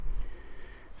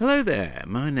Hello there,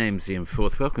 my name's Ian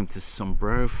Forth. Welcome to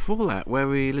Sombrero Fallout, where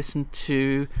we listen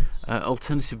to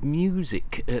alternative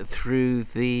music through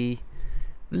the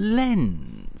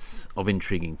lens of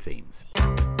intriguing themes.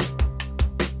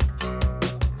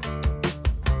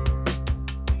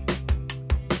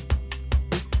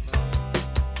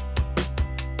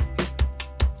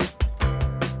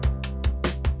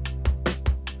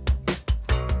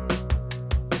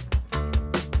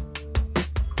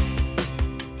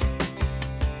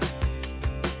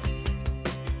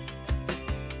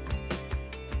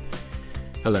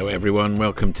 Hello everyone,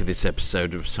 welcome to this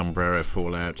episode of Sombrero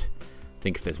Fallout. I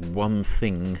think if there's one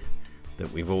thing that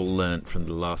we've all learnt from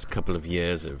the last couple of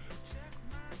years of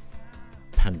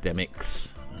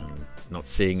pandemics, not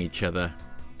seeing each other,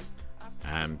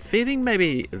 feeling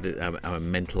maybe our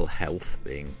mental health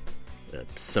being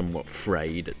somewhat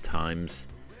frayed at times,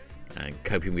 and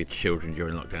coping with children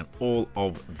during lockdown, all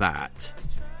of that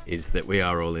is that we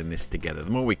are all in this together.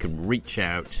 The more we can reach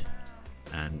out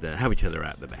and help each other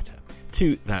out, the better.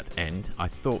 To that end, I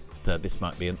thought that this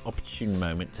might be an opportune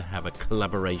moment to have a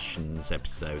collaborations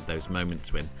episode, those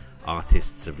moments when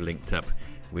artists have linked up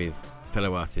with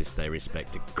fellow artists they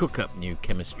respect to cook up new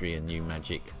chemistry and new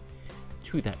magic.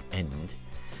 To that end,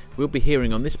 we'll be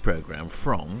hearing on this programme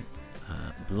from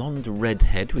Blonde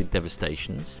Redhead with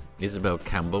Devastations, Isabel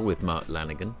Campbell with Mark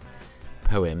Lanigan,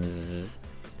 Poems,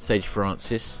 Sage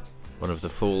Francis, one of the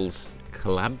Falls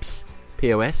collabs,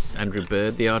 POS, Andrew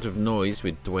Bird, The Art of Noise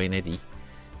with Dwayne Eddy,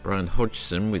 Brian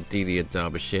Hodgson with Delia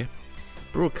Derbyshire,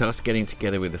 Broadcast getting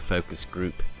together with the focus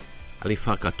group,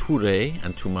 Alifaka Toure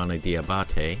and Tumane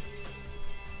Diabate,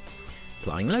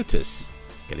 Flying Lotus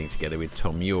getting together with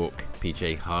Tom York,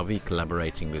 PJ Harvey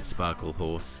collaborating with Sparkle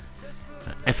Horse,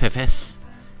 FFS,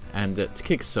 and to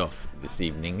kick us off this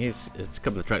evening is a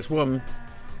couple of tracks. One,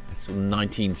 a sort of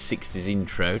 1960s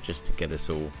intro just to get us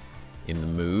all in the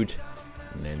mood,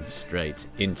 and then straight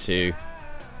into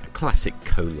a classic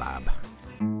collab.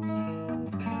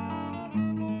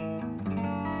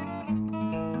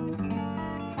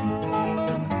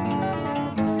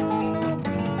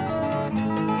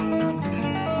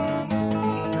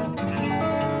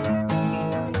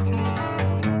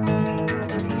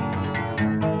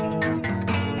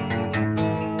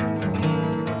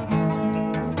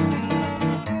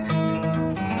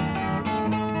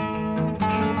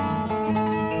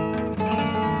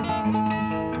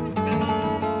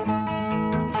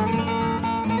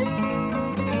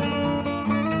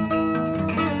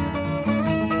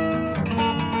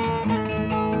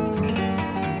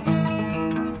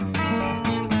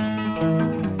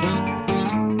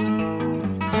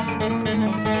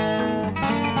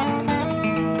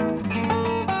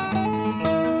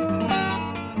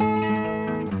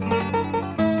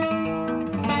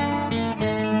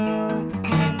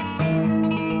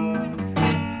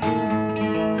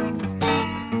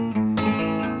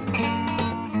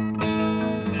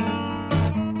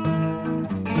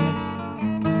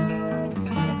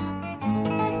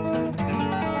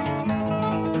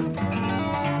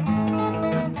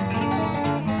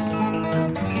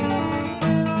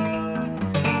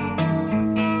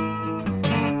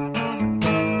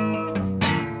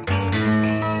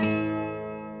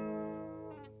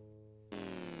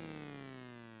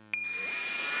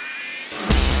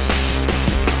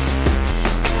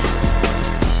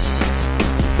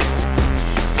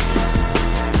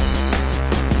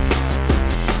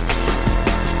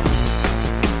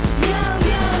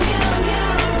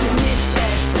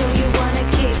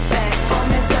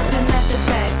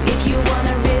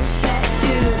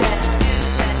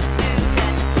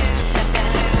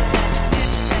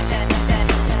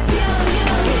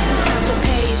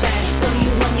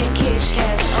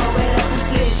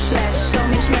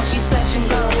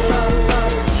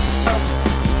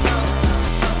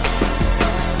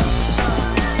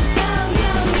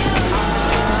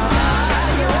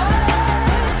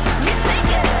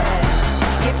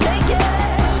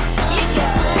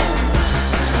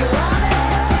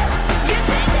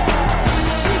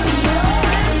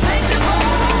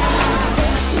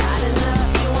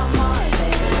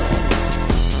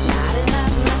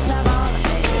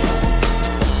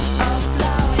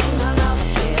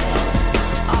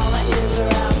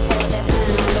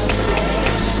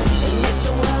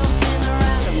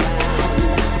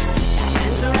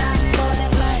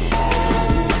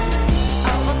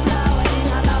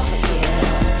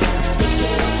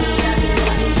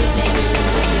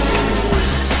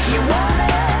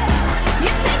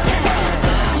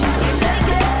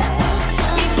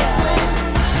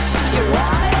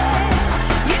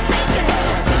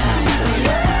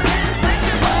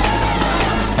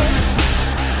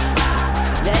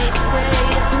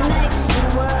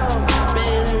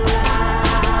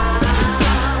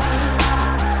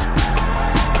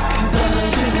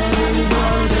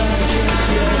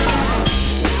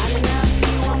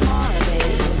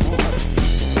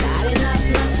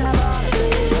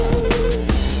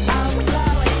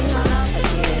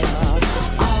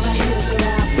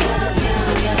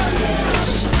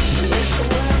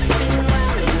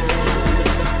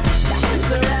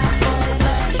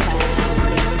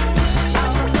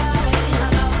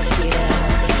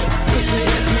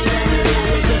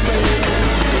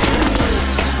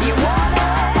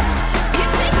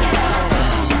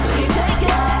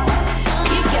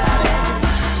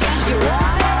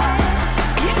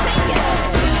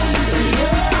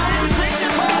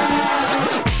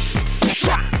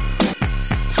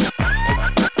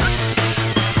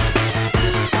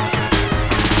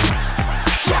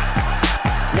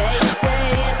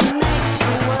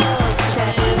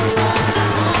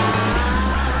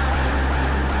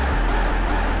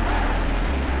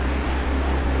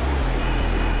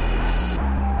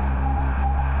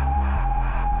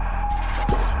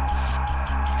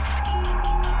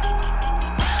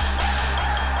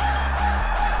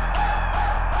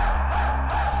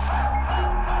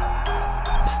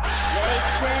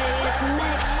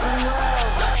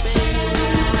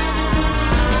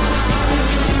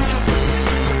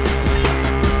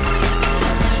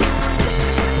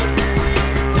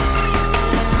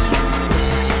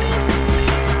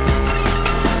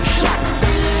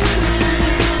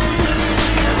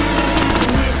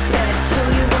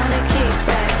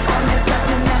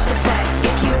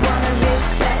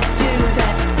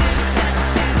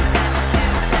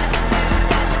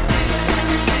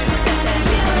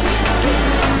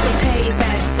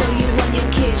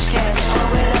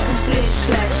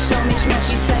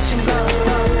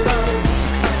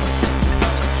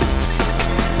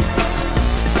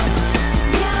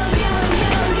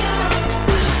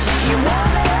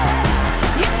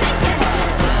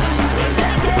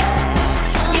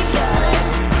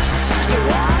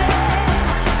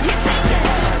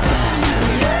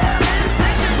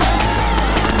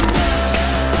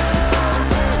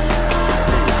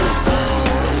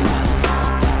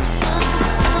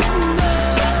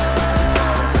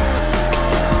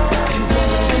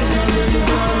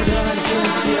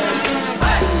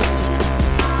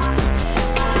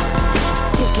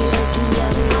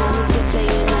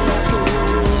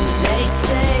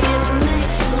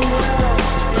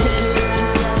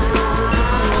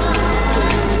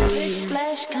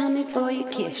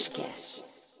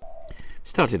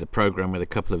 started the programme with a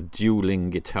couple of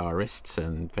dueling guitarists,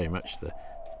 and very much the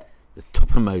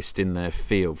toppermost in their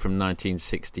field from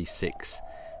 1966.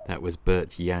 That was Bert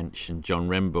Jansch and John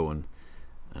Renbourn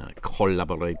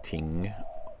collaborating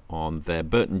on their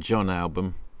Bert and John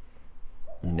album,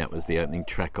 and that was the opening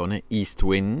track on it, East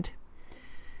Wind.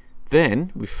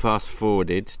 Then we fast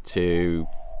forwarded to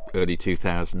early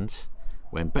 2000s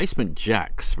when Basement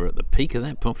Jaxx were at the peak of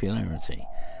their popularity,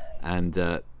 and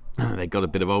they got a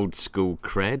bit of old school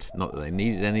cred, not that they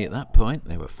needed any at that point.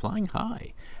 They were flying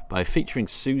high by featuring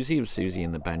Susie of Susie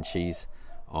and the Banshees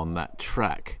on that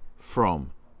track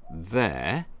from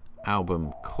their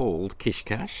album called Kish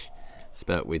Kash,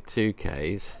 spelt with 2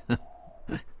 Ks.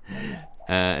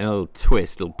 A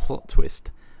little plot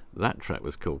twist. That track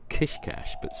was called Kish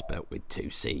Kash, but spelt with 2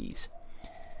 Cs.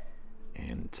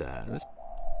 And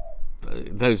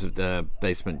those of the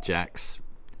Basement Jaxx,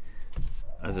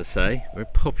 as I say, were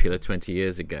popular 20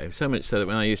 years ago. So much so that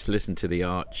when I used to listen to The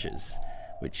Archers,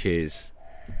 which is,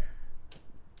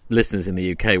 listeners in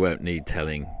the UK won't need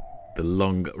telling, the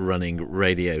long-running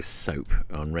radio soap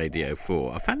on Radio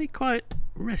 4, I found it quite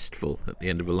restful at the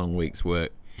end of a long week's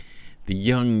work. The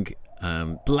young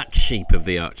black sheep of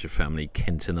the Archer family,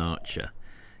 Kenton Archer,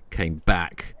 came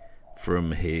back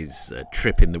from his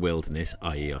trip in the wilderness,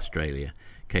 i.e. Australia,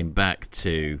 came back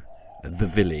to the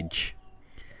village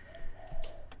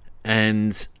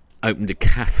and opened a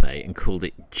cafe and called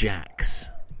it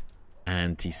Jack's.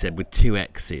 And he said with 2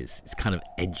 X's, it's kind of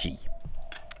edgy.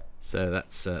 So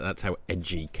that's how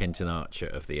edgy Kenton Archer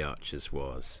of the Archers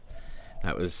was.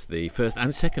 That was the first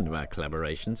and second of our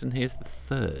collaborations, and here's the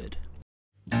third.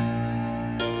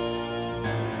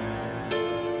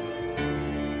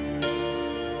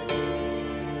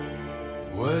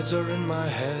 Words are in my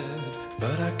head,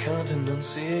 but I can't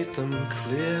enunciate them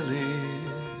clearly.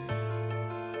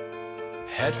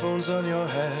 Headphones on your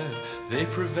head, they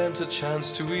prevent a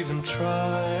chance to even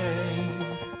try.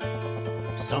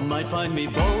 Some might find me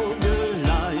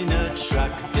borderline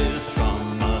attractive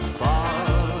from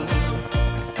afar,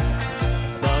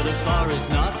 but afar is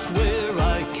not where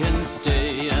I can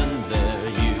stay, and there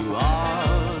you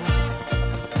are.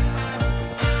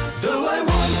 Though I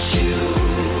want you,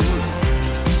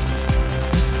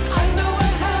 I know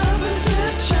I haven't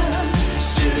a chance,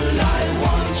 still I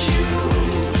want you.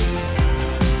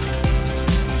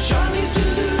 Johnny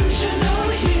Delusional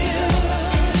here.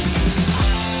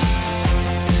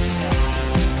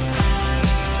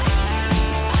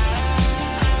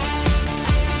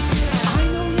 I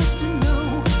know yes and no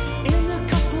in a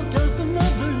couple dozen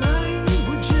other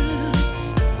languages,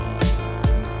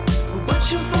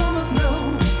 but your form of no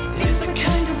is the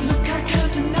kind of look I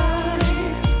can't deny.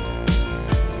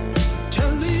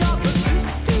 Tell me your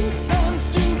persisting sound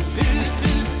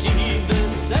stupidity the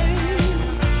same.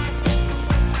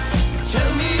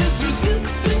 Tell me, is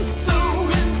resistance so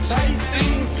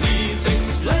enticing? Please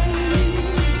explain.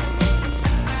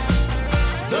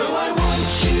 Though I want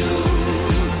you,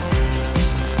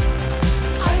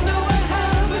 I know I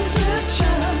haven't a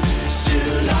chance,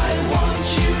 still I want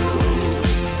you.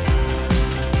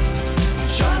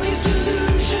 Johnny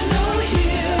Delusional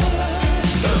here.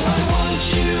 Though I want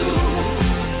you,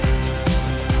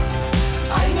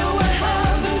 I know I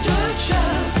haven't a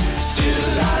chance,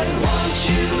 still I want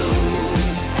you.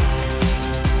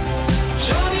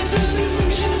 Johnny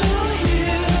Delusional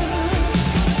here.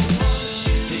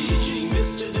 Paging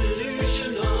Mr.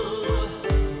 Delusional.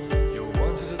 You're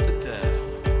wanted at the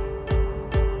desk.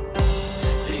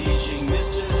 Paging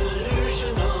Mr.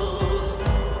 Delusional.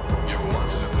 You're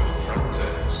wanted at the front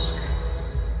desk.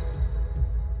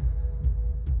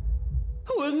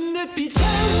 Wouldn't it be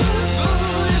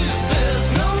terrible if there's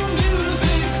no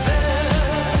music there?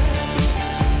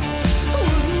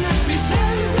 Wouldn't it be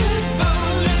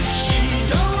terrible if she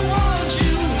don't want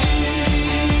you near?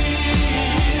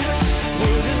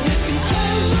 Wouldn't it be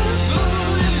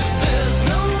terrible if there's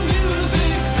no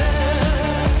music there?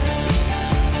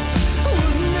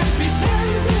 Wouldn't it be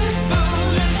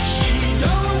terrible if she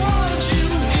don't want you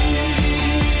near?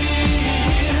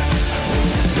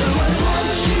 Though I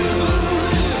want you,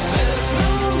 if there's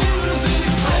no music,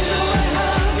 I know I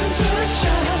haven't a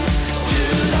chance,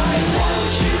 still I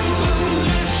want you.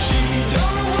 If she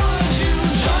don't want you,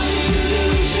 Johnny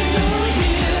Delusional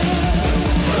here.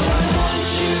 Though I want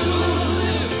you,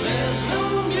 if there's no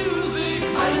music,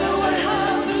 I know I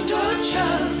haven't a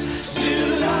chance,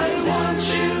 still I want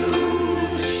you.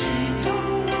 If she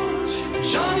don't want you,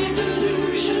 Johnny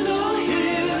Delusional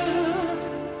here.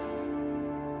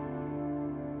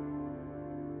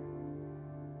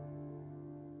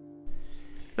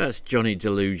 That's Johnny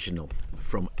Delusional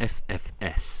from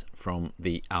FFS from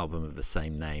the album of the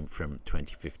same name from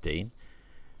 2015.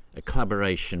 A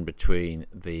collaboration between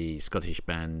the Scottish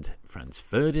band Franz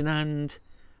Ferdinand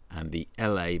and the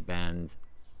LA band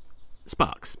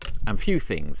Sparks. And few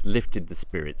things lifted the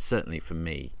spirits, certainly for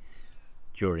me,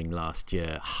 during last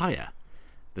year higher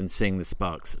than seeing the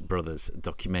Sparks Brothers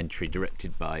documentary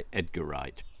directed by Edgar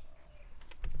Wright.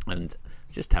 And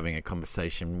just having a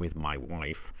conversation with my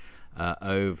wife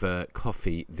over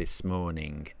coffee this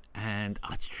morning, and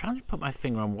I was trying to put my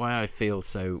finger on why I feel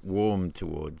so warm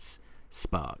towards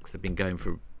Sparks. They've been going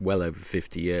for well over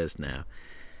 50 years now.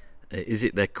 Is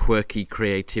it their quirky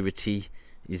creativity?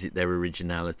 Is it their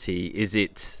originality? Is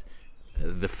it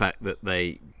the fact that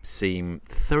they seem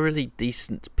thoroughly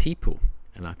decent people?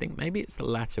 And I think maybe it's the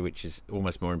latter, which is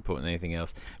almost more important than anything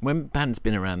else. When a band's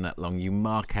been around that long, you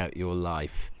mark out your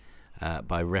life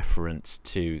by reference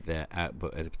to their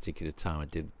output at a particular time. I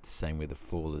did the same with The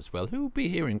Fall as well, who we'll be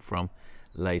hearing from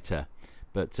later.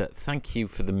 But thank you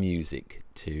for the music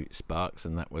to Sparks,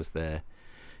 and that was their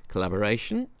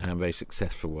collaboration, and a very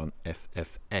successful one,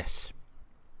 FFS.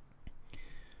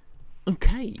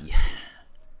 Okay,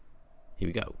 here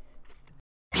we go.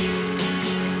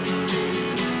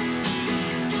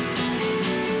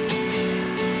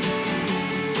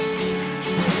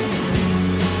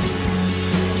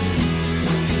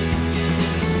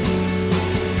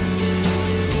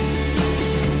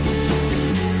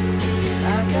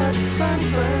 I got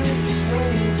sunburned,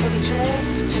 waiting for the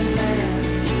jets to land.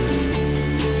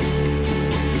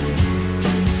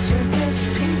 Circus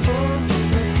people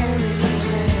with hairy little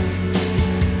hands.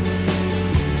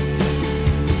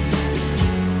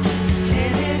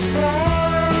 Candy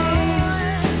boys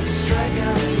strike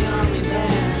out the army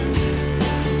band.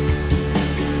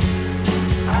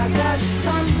 I got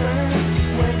sunburned,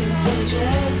 waiting for the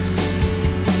jets.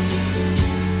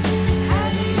 How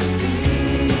do you feel?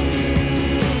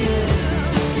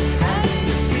 How do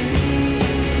you feel?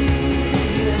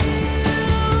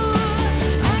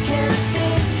 I can't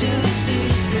seem to see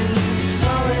through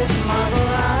solid marble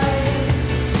eyes.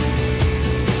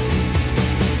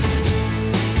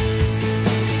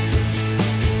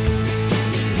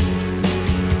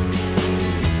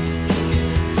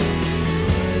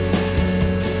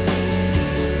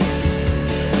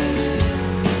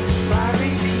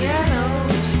 Fiery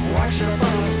pianos wash up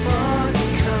on a foggy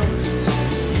coast.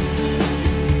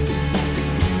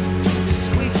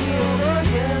 Squeaky old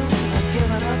organs have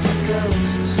given up the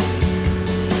ghost.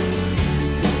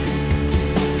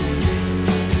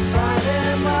 Fire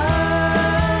them up,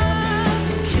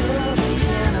 kill the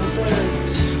piano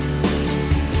birds.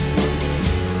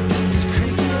 These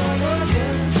creaky old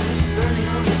organs burning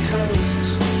on the coast.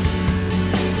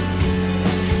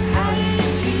 How do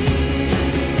you feel?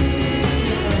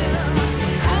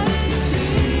 How do you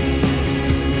feel?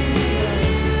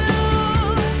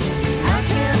 I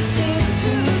can't seem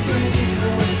to breathe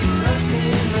with rusty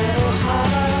metal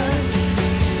heart.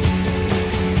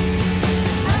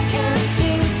 I can't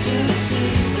seem to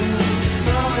see through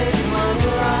solid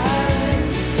marble eyes.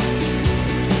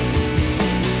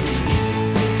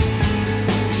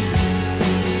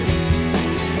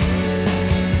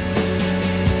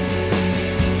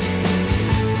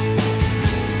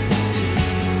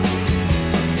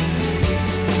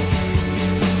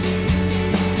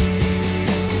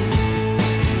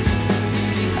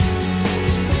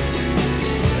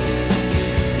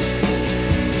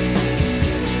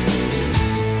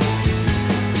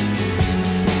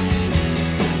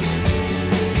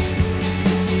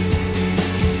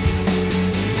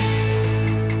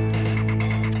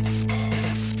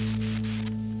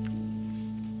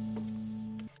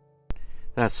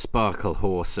 That's Sparkle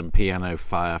Horse and Piano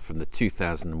Fire from the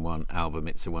 2001 album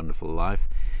It's a Wonderful Life.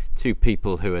 Two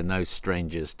people who are no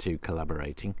strangers to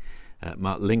collaborating.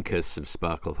 Mark Linkous of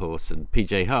Sparkle Horse and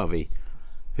PJ Harvey,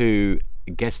 who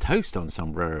guest host on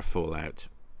Sombrero Fallout.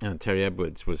 And Terry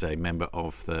Edwards was a member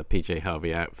of the PJ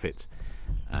Harvey outfit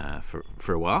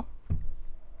for a while.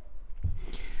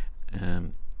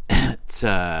 Mark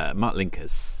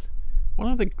Linkous,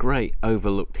 one of the great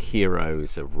overlooked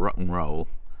heroes of rock and roll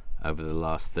over the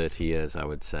last 30 years, I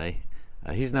would say.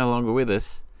 He's no longer with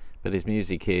us, but his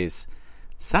music is...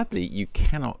 Sadly, you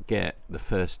cannot get the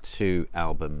first two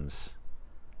albums,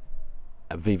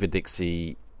 Viva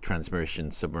Dixie, Transmission,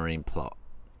 Submarine Plot,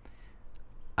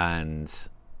 and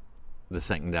the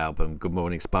second album, Good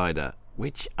Morning Spider,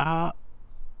 which are...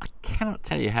 I cannot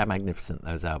tell you how magnificent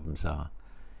those albums are.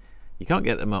 You can't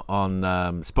get them on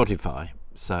Spotify,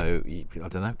 so I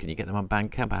don't know, can you get them on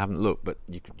Bandcamp? I haven't looked, but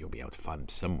you'll be able to find them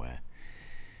somewhere.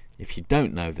 If you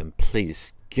don't know them,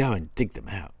 please go and dig them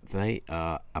out. They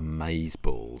are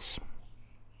amazeballs.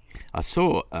 I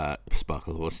saw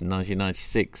Sparkle Horse in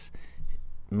 1996.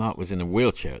 Mark was in a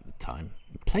wheelchair at the time.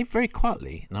 He played very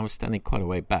quietly, and I was standing quite a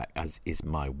way back, as is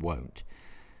my wont.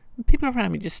 And people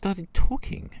around me just started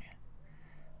talking.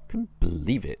 Couldn't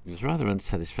believe it. It was a rather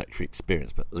unsatisfactory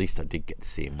experience, but at least I did get to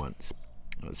see him once.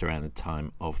 It was around the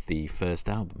time of the first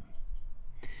album.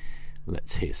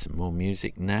 Let's hear some more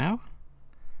music now.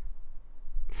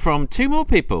 From two more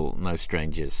people, no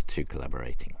strangers to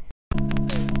collaborating.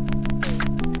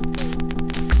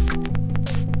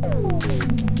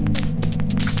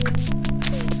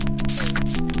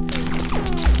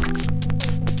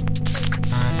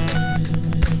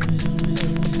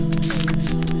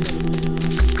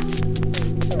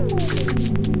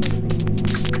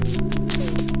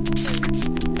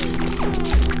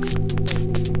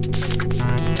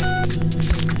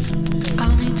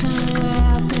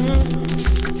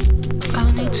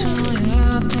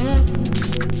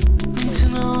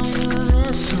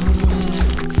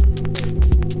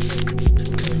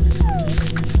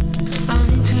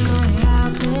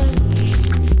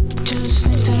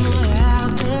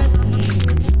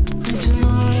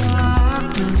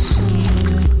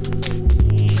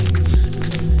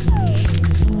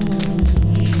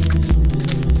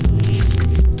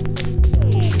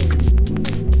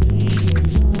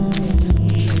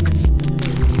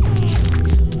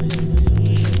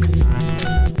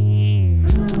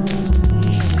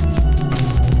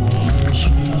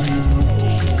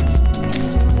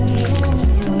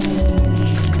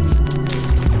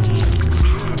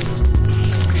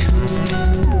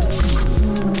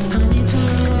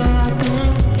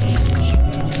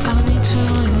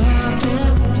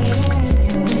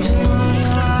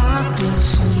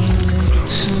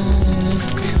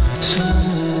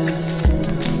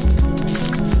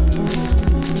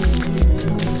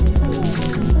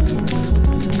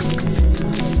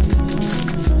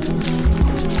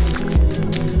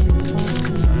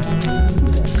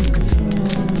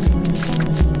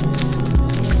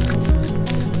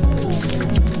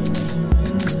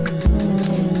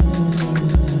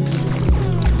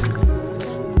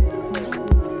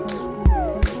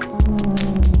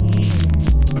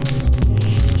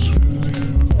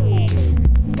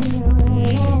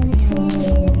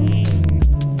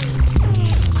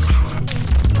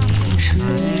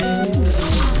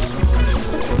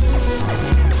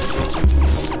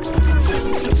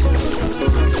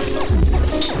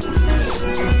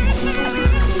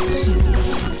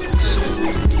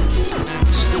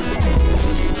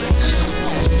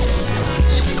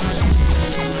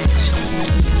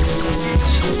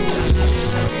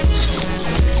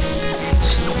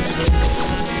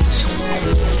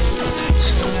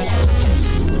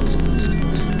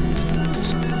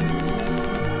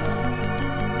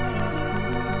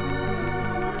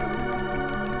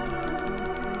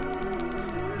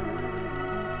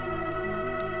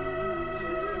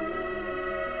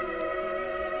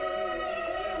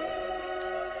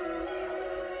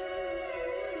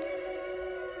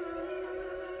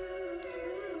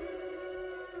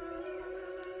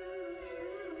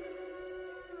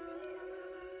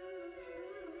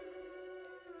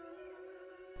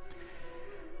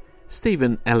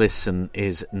 Stephen Ellison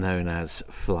is known as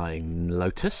Flying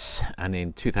Lotus, and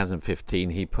in 2015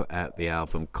 he put out the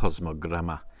album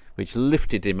Cosmogramma, which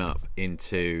lifted him up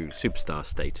into superstar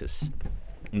status.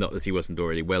 Not that he wasn't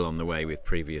already well on the way with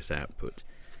previous output,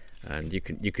 and you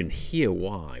can hear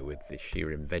why with the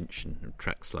sheer invention of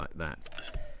tracks like that.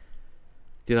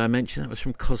 Did I mention that was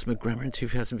from Cosmogramma in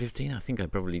 2015? I think I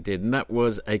probably did, and that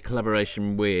was a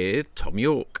collaboration with Tom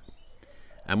York.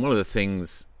 And one of the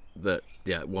things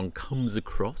that one comes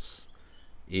across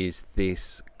is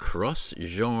this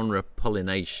cross-genre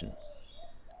pollination.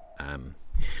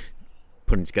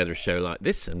 Putting together a show like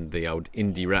this, and the old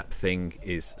indie rap thing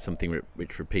is something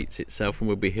which repeats itself, and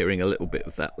we'll be hearing a little bit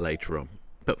of that later on.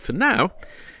 But for now,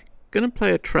 going to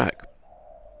play a track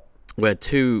where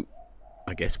two,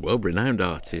 I guess, world-renowned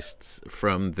artists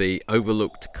from the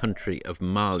overlooked country of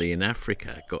Mali in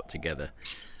Africa got together.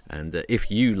 And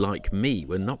if you, like me,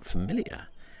 were not familiar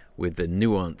with the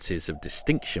nuances of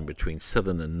distinction between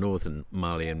southern and northern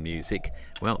Malian music,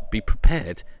 well, be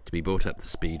prepared to be brought up to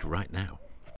speed right now.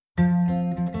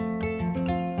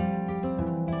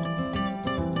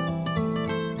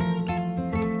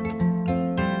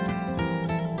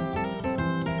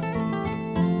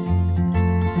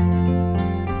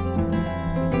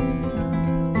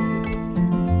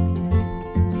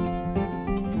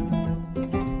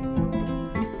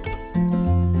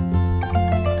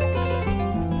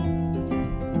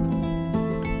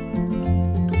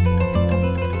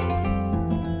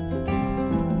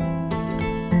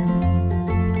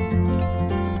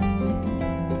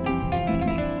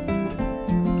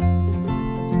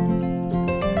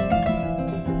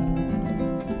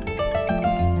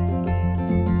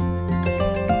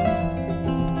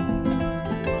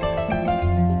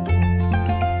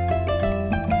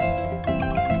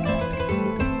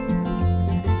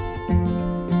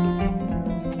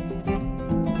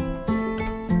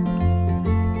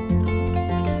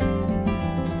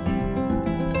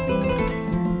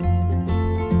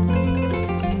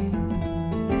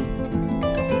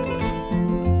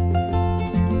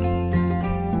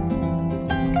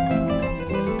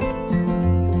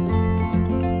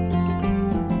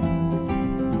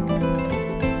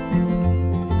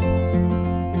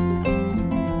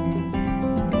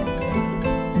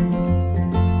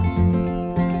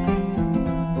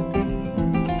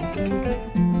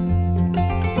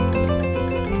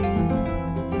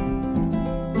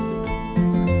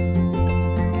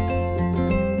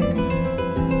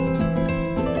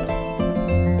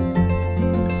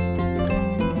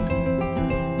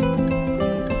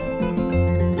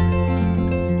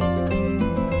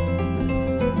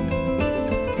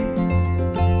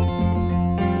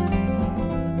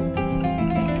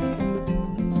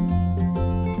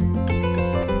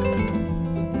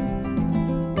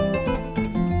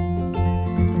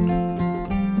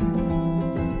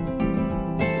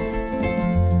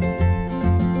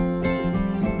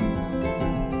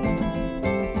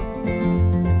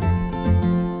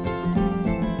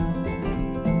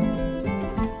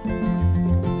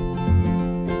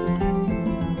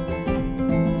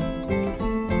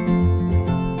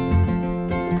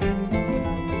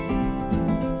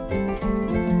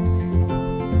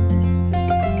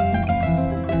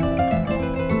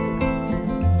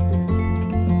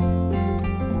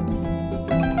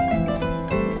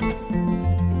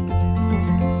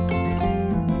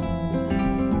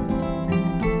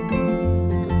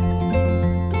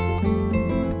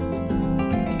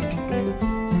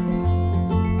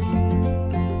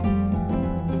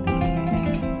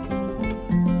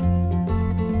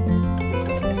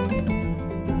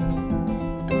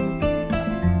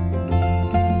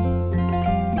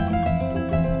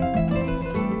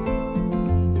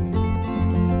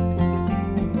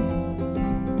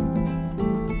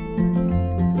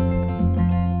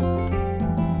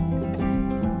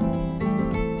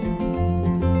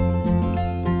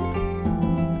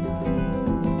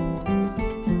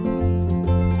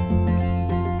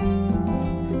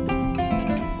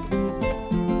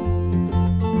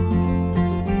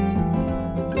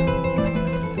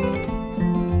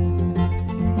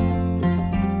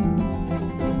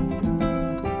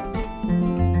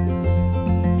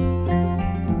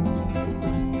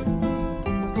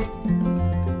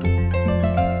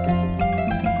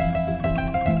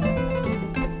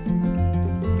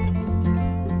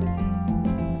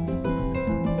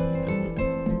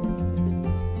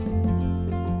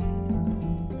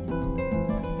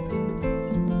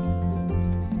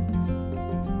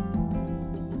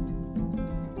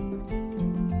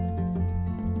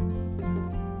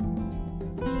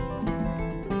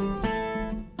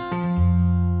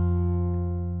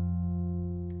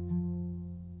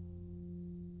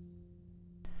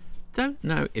 don't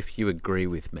know if you agree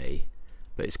with me,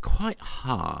 but it's quite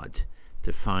hard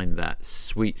to find that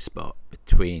sweet spot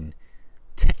between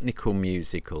technical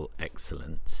musical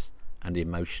excellence and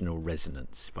emotional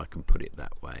resonance, if I can put it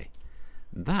that way.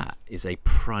 That is a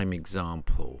prime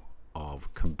example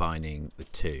of combining the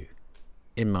two.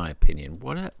 In my opinion,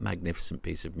 what a magnificent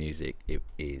piece of music it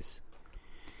is.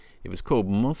 It was called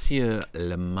Monsieur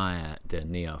Le Maire de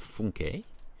Funke.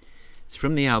 It's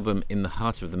from the album In the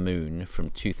Heart of the Moon from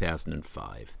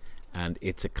 2005, and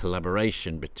it's a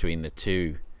collaboration between the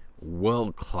two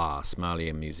world-class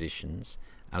Malian musicians,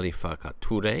 Ali Farka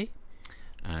Touré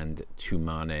and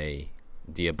Toumane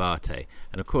Diabate.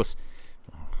 And of course,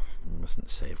 I mustn't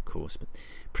say of course, but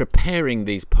preparing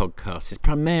these podcasts is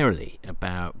primarily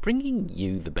about bringing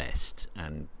you the best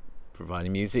and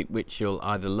providing music which you'll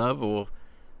either love or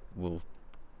will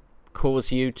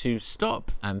cause you to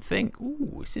stop and think,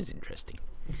 ooh, this is interesting.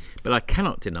 But I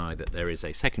cannot deny that there is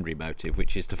a secondary motive,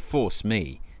 which is to force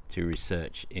me to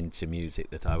research into music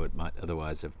that I might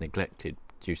otherwise have neglected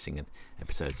producing an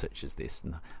episode such as this.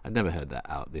 And I'd never heard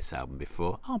this album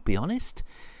before, I'll be honest.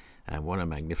 And what a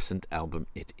magnificent album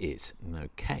it is.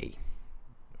 Okay,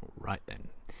 all right then,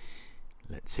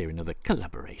 let's hear another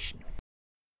collaboration.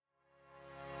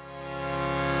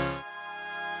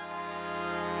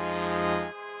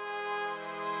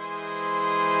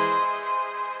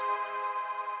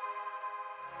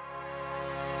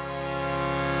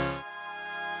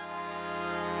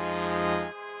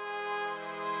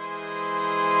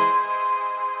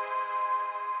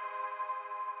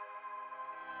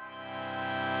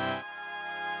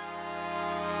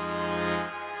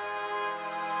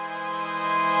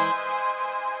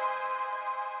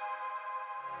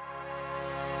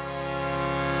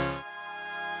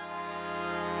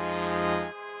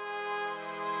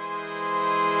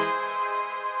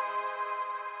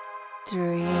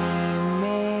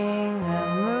 Dreaming of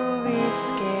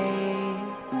moviescapes,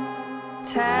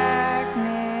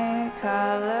 technicolor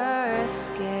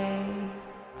escape.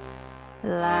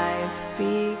 Life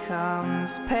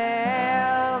becomes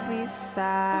pale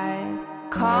beside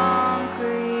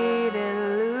concrete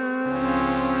illusion,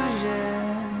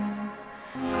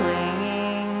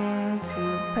 clinging to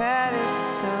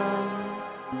pedestal,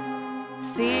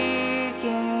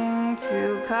 seeking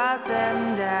to cut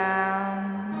them down.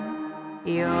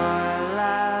 Your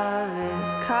love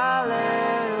is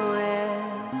colored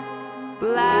with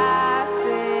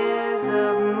glasses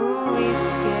of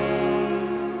moviescape.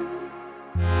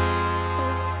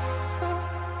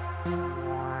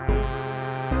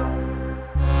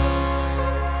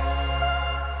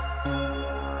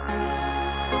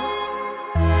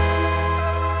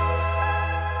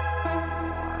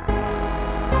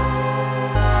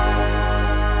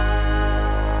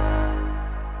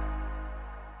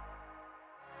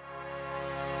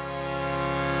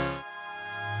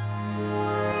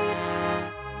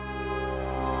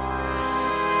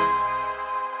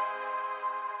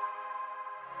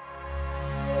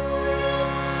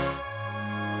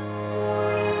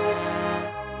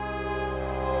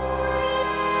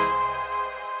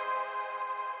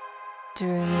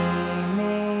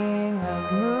 Dreaming of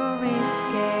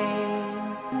moviescapes,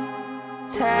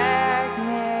 technicolor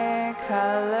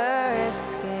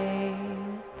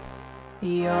escape.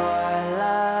 Your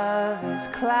love is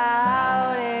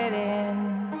clouded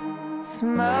in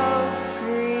smoke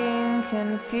screen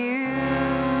confusion.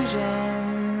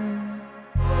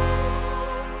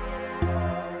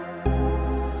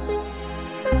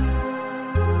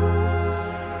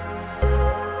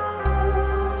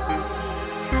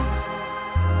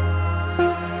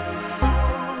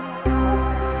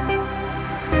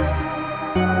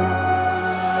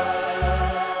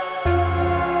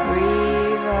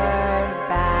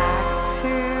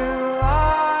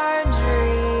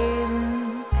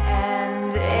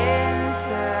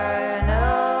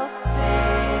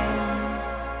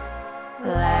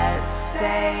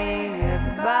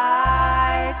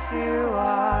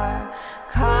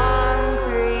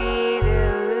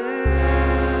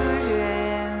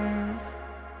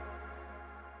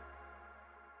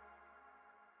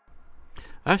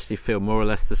 I actually feel more or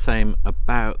less the same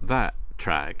about that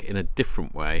track in a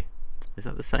different way. Is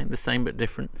that the same? The same but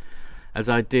different? As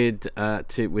I did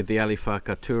with the Ali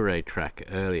Farka Touré track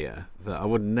earlier, that I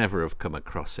would never have come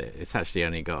across it. It's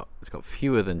actually got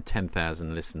fewer than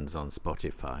 10,000 listens on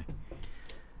Spotify.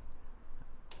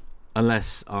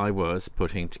 Unless I was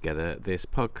putting together this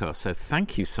podcast. So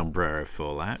thank you, Sombrero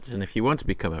Fallout. And if you want to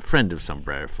become a friend of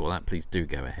Sombrero Fallout, please do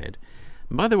go ahead.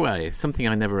 And by the way, something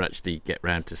I never actually get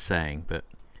round to saying, but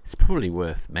it's probably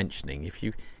worth mentioning. If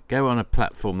you go on a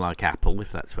platform like Apple,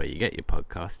 if that's where you get your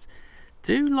podcasts,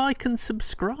 do like and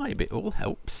subscribe. It all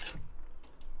helps.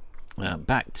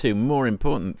 Back to more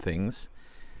important things.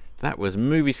 That was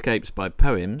Moviescapes by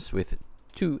Poems with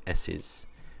 2 S's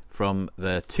from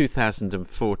the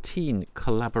 2014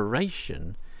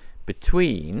 collaboration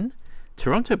between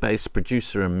Toronto-based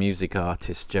producer and music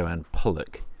artist Joanne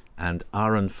Pollock and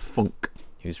Aaron Funk,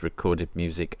 who's recorded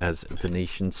music as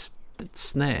Venetian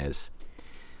Snares.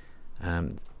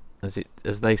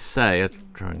 As they say, I'll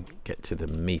try and get to the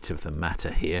meat of the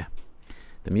matter here.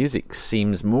 The music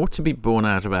seems more to be born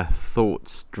out of our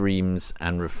thoughts, dreams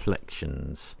and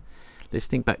reflections.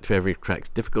 Listening back to every track, it's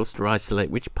difficult to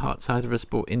isolate which parts either of us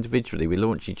brought individually. We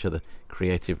launch each other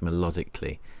creative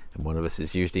melodically, and one of us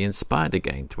is usually inspired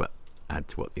again to add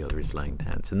to what the other is laying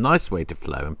down. It's a nice way to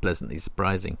flow and pleasantly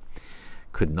surprising.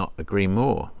 Could not agree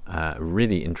more. A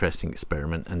really interesting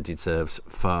experiment and deserves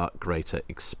far greater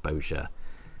exposure,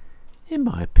 in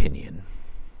my opinion.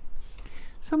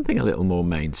 Something a little more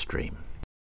mainstream.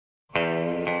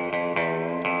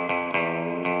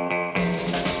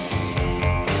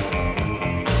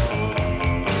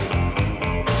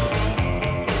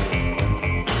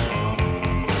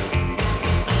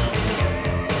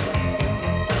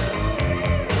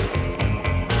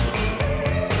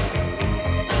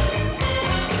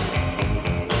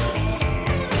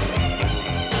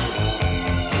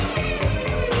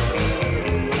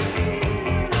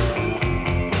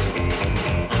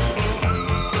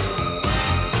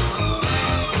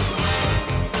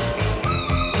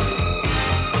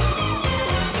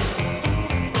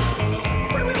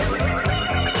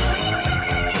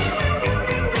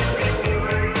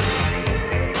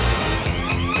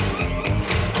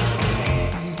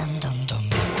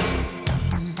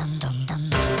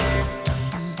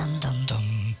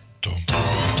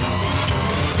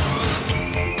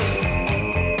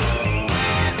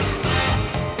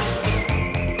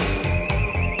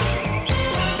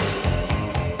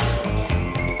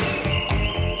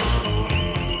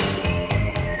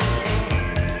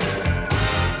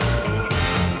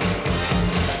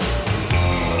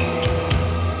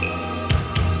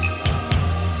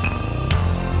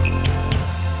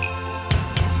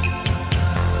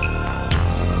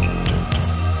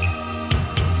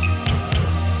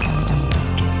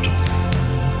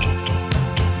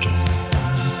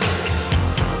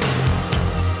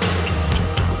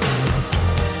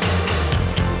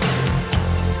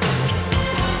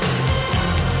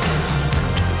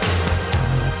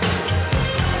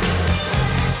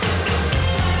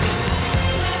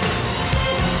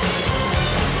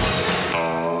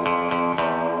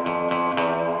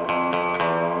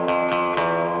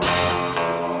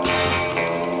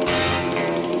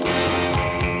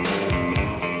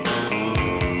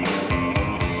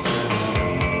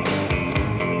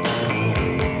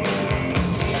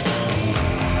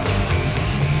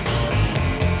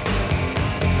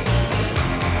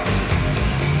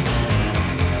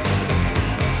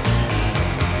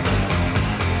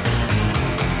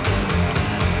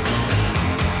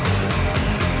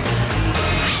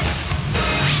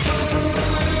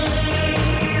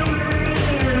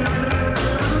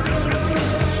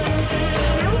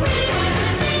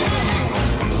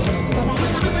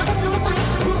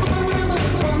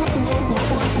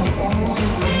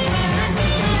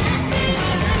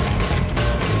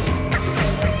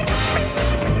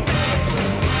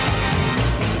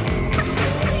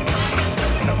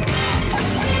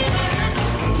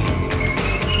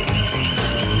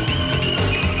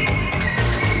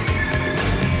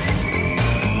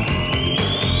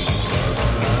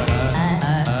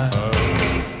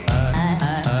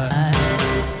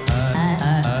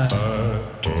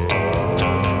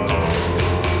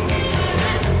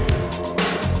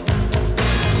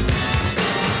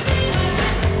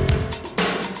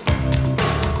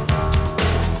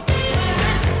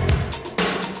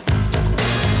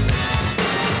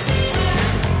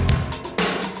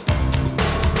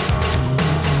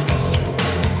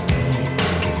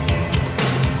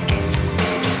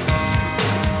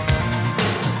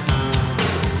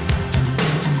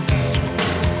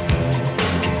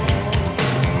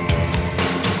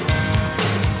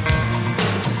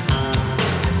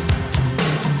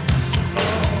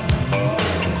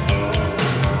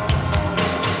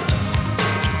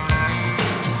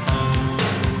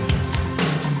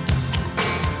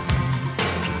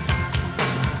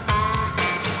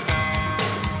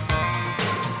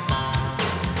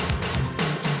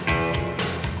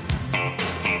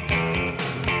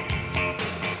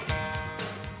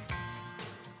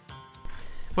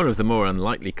 One of the more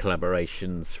unlikely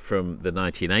collaborations from the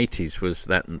 1980s was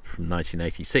that from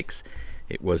 1986.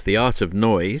 It was The Art of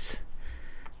Noise,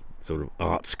 sort of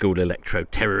art school electro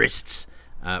terrorists,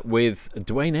 with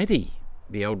Dwayne Eddy,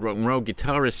 the old rock and roll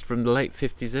guitarist from the late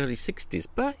 50s, early 60s.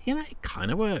 But, it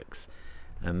kind of works.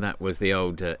 And that was the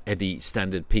old Eddie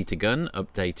Standard Peter Gunn,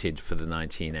 updated for the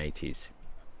 1980s.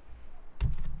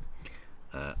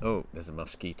 There's a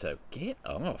mosquito. Get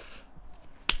off.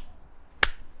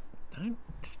 Don't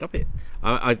stop it.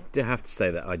 I do have to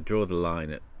say that I draw the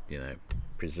line at,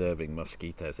 preserving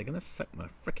mosquitoes. They're going to suck my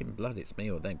freaking blood. It's me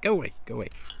or them. Go away.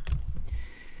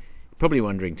 Probably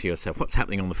wondering to yourself, what's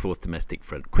happening on the fourth domestic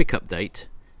front? Quick update.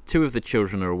 2 of the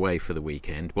children are away for the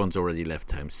weekend. One's already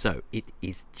left home. So it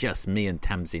is just me and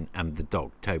Tamsin and the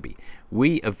dog, Toby.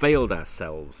 We availed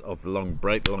ourselves of the long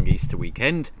break, the long Easter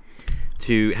weekend,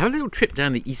 to have a little trip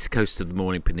down the east coast of the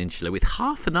Morning Peninsula with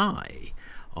half an eye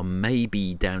on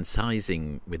maybe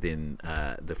downsizing within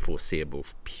the foreseeable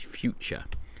future.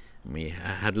 And we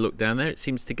had a look down there. It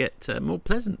seems to get more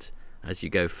pleasant as you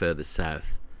go further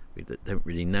south. We don't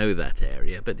really know that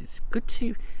area, but it's good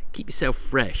to keep yourself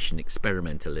fresh and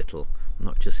experiment a little,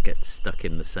 not just get stuck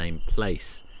in the same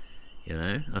place.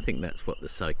 I think that's what the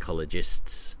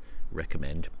psychologists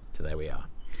recommend. So there we are.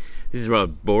 This is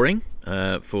rather boring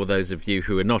for those of you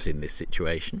who are not in this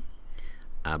situation.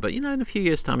 But, in a few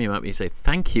years' time, you might be say,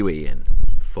 thank you, Ian,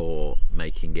 for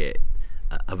making it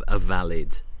a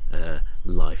valid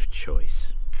life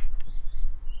choice.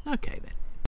 Okay, then.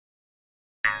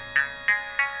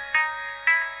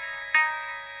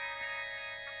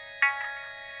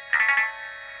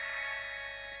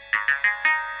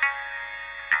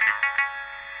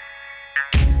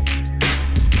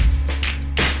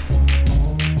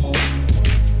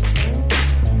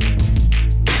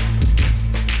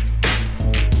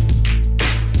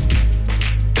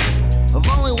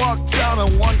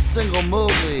 Single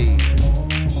movie.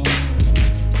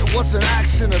 It was an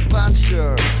action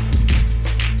adventure.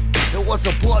 It was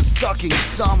a blood-sucking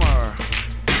summer.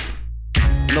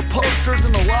 And the posters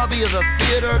in the lobby of the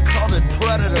theater called it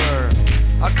Predator.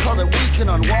 I called it weak and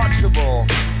unwatchable.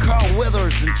 Carl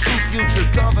Withers and 2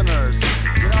 future governors.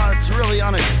 It's really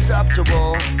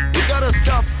unacceptable. We gotta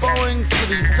stop falling for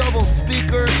these double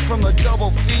speakers from the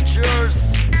double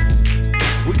features.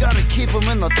 We gotta keep them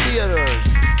in the theaters.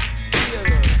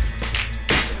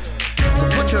 So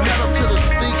put your head up to the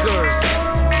speakers.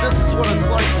 This is what it's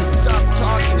like to stop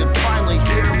talking and finally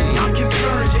hear me. I'm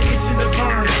concerned you're itching to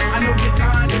burn. I know you're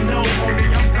dying to know, homie.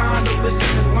 I'm dying to listen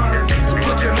and learn. So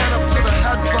put your head up to the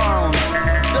headphones.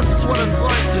 This is what it's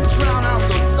like to drown out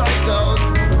those psychos.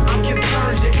 I'm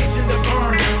concerned you're itching to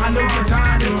burn. I know you're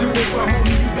dying to do it, but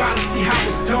homie, you gotta see how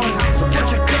it's done. So put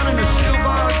your gun in a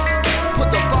shoebox. Put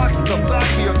the box in the back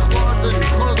of your closet and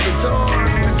close the door.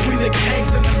 Between the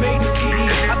kegs and the Maiden CD,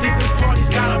 I think this party's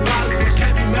got about as much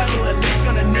heavy metal as it's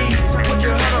gonna need. So put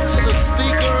your head up to the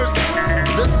speakers.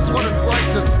 This is what it's like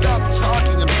to stop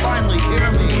talking and finally hear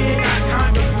me. We ain't got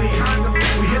time to bleed.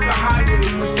 We hit the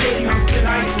highways, we're skating on thin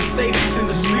ice with safeties in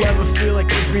the street. You ever feel like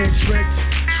you're being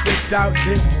tricked out,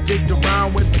 digged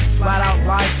around with, and flat out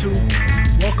lied to?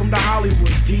 Welcome to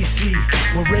Hollywood, D.C.,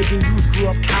 where Reagan youth grew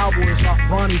up cowboys off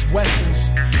Ronnie's westerns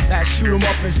that shoot 'em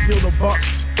up and steal the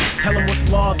bucks. Tell 'em what's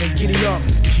law, then giddy up,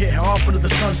 yeah, off into the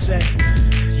sunset.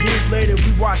 Years later,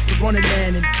 we watched The Running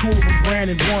Man and 2 of them ran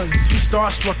and won. Too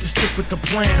starstruck to stick with the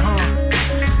plan, huh?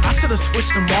 I should've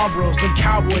switched to Marlboros, them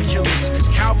cowboy killers, cause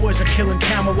cowboys are killing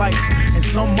Camelites. And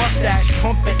some mustache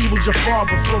pump the evil Jafar,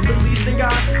 but for a Middle Eastern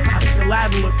guy, I think the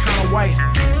Latin look kinda white.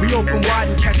 We open wide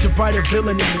and catch a bite of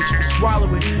villain image, we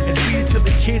swallow it and feed it to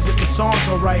the kids if the song's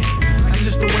alright. That's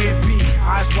just the way it be,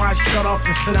 eyes wide, shut up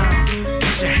and sit down.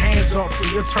 Put your hands up for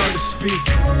your turn to speak.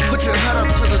 Put your head up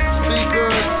to the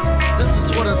speakers. This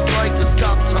is what it's like to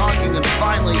stop talking and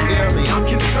finally hear me. I'm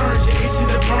concerned you're itching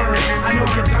to burn. I know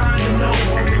you're dying to know,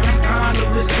 homie. I'm dying to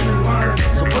listen and learn.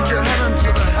 So put your head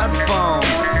into the headphones.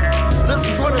 This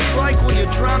is what it's like when you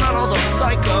drown out all the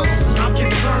psychos. I'm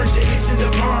concerned you're itching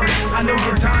to burn. I know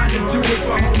you're dying to do it,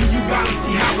 but homie, you gotta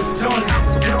see how it's done.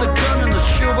 So put the gun in the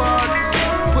shoebox.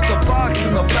 Put the box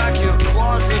in the back of your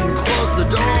closet and close the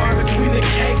door. Between the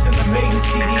kegs and the Maiden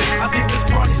CD, I think this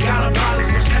party's got about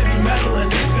as much heavy metal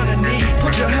as it's gonna need.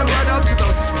 Put your head right up to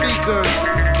those speakers.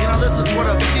 This is what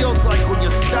it feels like when you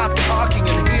stop talking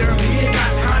and hear So we me. ain't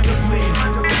got time to bleed.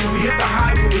 So we hit the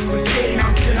highways, we're skating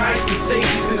on thin ice, the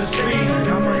safeties in the speed.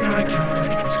 Got my Nikon,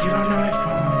 let's get on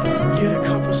iPhone. Get a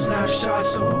couple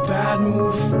snapshots of a bad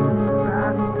move.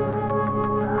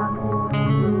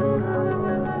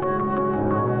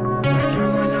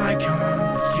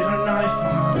 Let's get an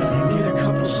iPhone and get a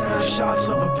couple snapshots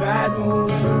of a bad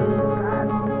move.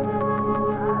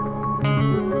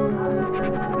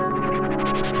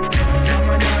 I got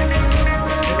my Nikon,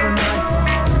 let's get an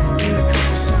iPhone and get a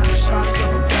couple snapshots of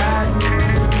a bad move.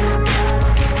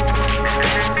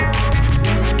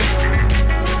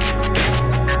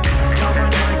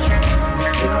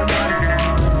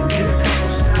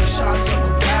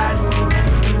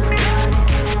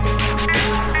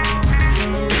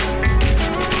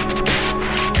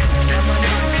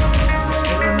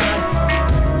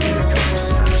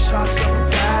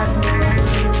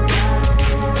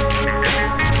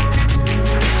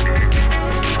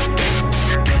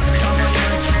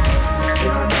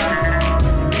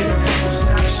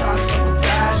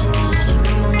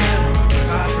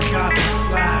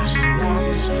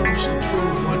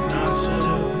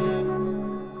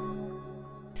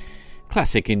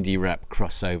 Classic indie rap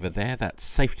crossover there. That's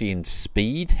Safety and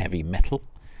Speed, heavy metal,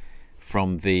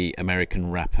 from the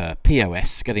American rapper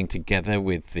POS, getting together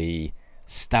with the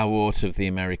stalwart of the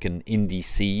American indie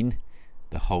scene,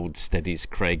 the Hold Steady's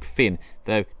Craig Finn.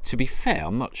 Though, to be fair,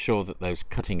 I'm not sure that those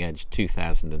cutting-edge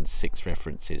 2006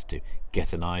 references to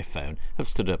Get an iPhone have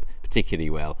stood up particularly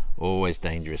well. Always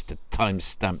dangerous to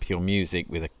timestamp your music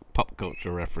with a pop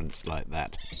culture reference like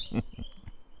that. You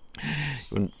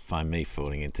wouldn't find me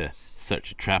falling into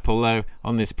such a trap, although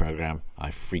on this programme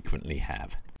I frequently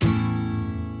have.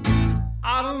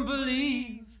 I don't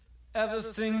believe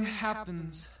everything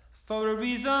happens for a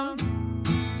reason.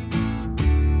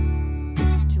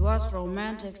 To us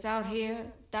romantics out here,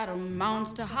 that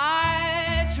amounts to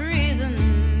high treason.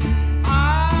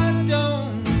 I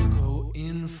don't go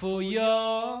in for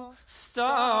your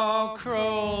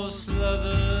star-crossed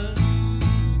lover.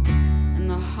 In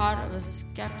the heart of a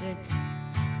skeptic,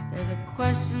 there's a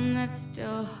question that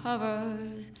still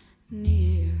hovers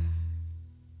near.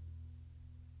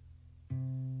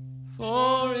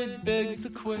 For it begs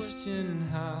the question,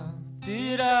 how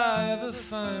did I ever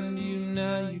find you?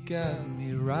 Now you got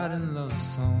me writing love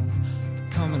songs to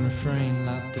come and refrain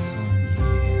like this one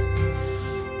here,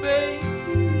 baby.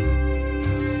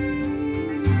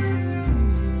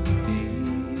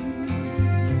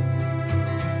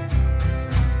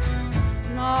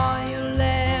 And all your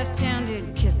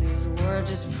left-handed kisses were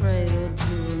just prelude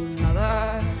to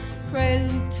another,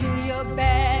 prelude to your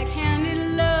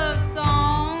backhanded love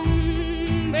song,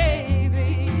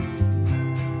 baby.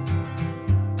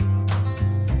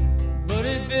 But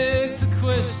it begs the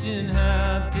question,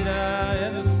 how did I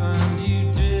ever find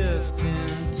you drifting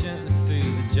gently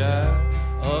through the gyre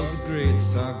of the great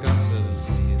Sargasso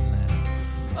Sea Atlantic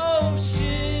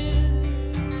Ocean?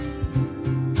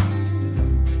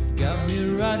 Got me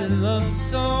writing love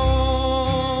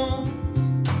songs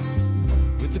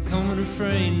with a common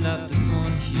refrain like this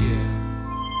one here.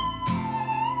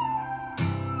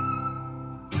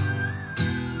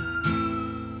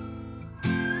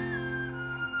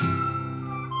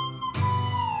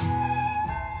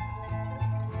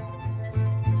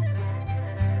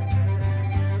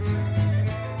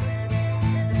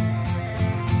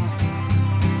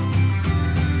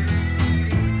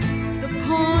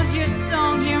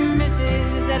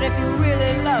 That if you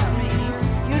really love me,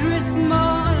 you'd risk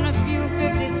more than a few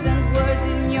 50-cent words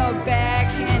in your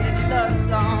backhanded love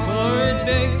song. For it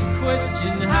begs the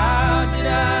question, how did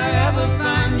I ever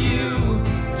find you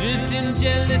drifting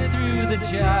gently through the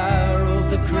gyre of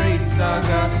the great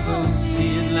Sargasso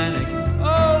Sea Atlantic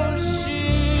Ocean?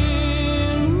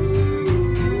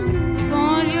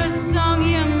 Upon your song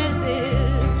here,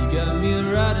 missus, You got me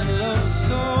writing love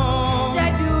songs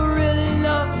that you really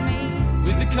love me.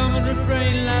 with a common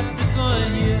refrain like this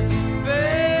one here,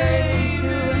 baby. To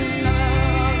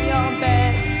another of your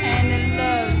backhanded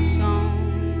love song.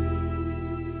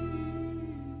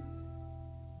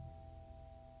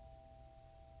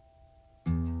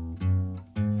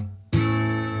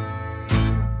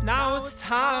 Now it's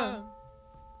time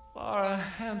for a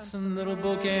handsome little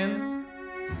bookend.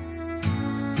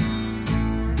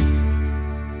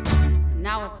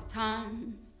 Now it's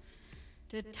time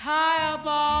to tie up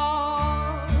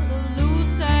all the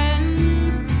loose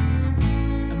ends.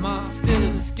 Am I still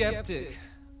a skeptic,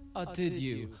 or did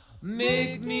you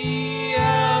make me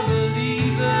a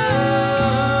believer?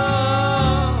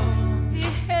 If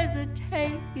you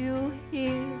hesitate, you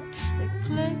hear the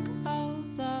click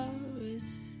of the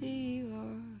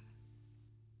receiver.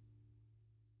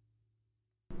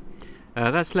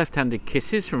 That's Left-Handed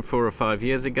Kisses from 4 or 5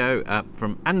 years ago,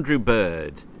 from Andrew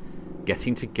Bird,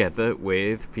 getting together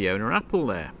with Fiona Apple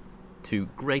there, to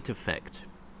great effect.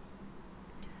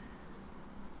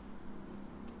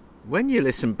 When you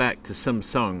listen back to some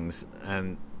songs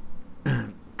and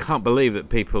can't believe that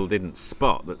people didn't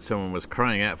spot that someone was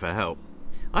crying out for help,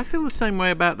 I feel the same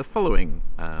way about the following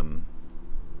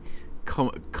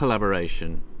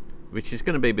collaboration, which is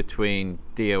going to be between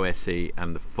DOSE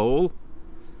and The Fall.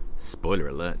 Spoiler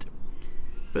alert.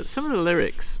 But some of the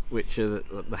lyrics, which are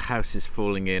the house is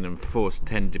falling in and force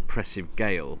 10 depressive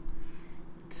gale,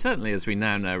 certainly as we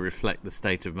now know reflect the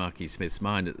state of Marky Smith's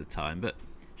mind at the time. But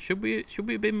should we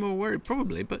have been more worried?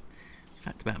 Probably. But the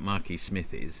fact about Marky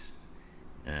Smith is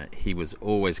he was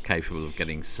always capable of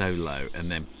getting so low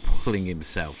and then pulling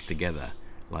himself together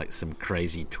like some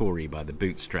crazy Tory by the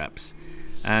bootstraps.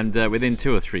 And within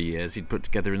 2 or 3 years he'd put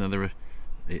together another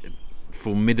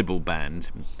formidable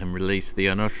band and released The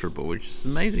Unutterable, which is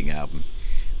an amazing album.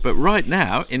 But right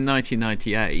now, in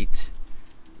 1998,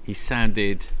 he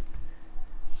sounded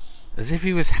as if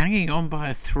he was hanging on by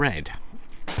a thread.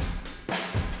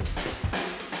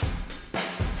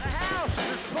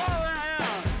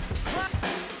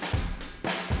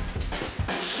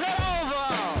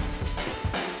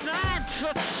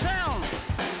 should sound.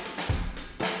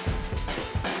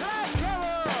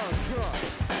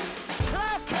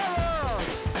 Clap killers.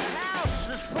 The house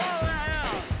is falling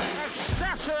out.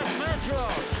 Ecstatic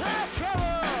measures. Clap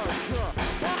killers.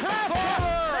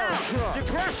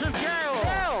 Depressive gale.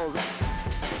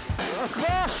 A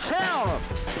fast town.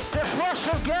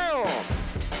 Depressive gale.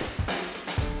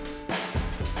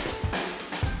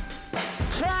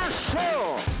 Times 2.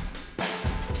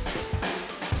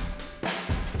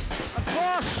 A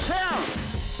fast town.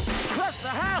 Click, the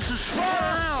house is falling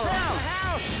out. The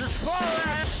house is falling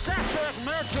out. Static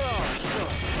measures.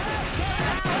 The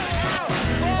house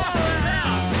is falling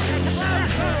out.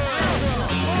 Static measures.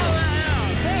 Falling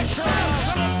out.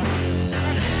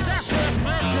 Static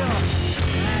measures.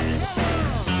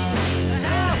 The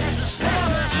house is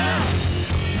falling out.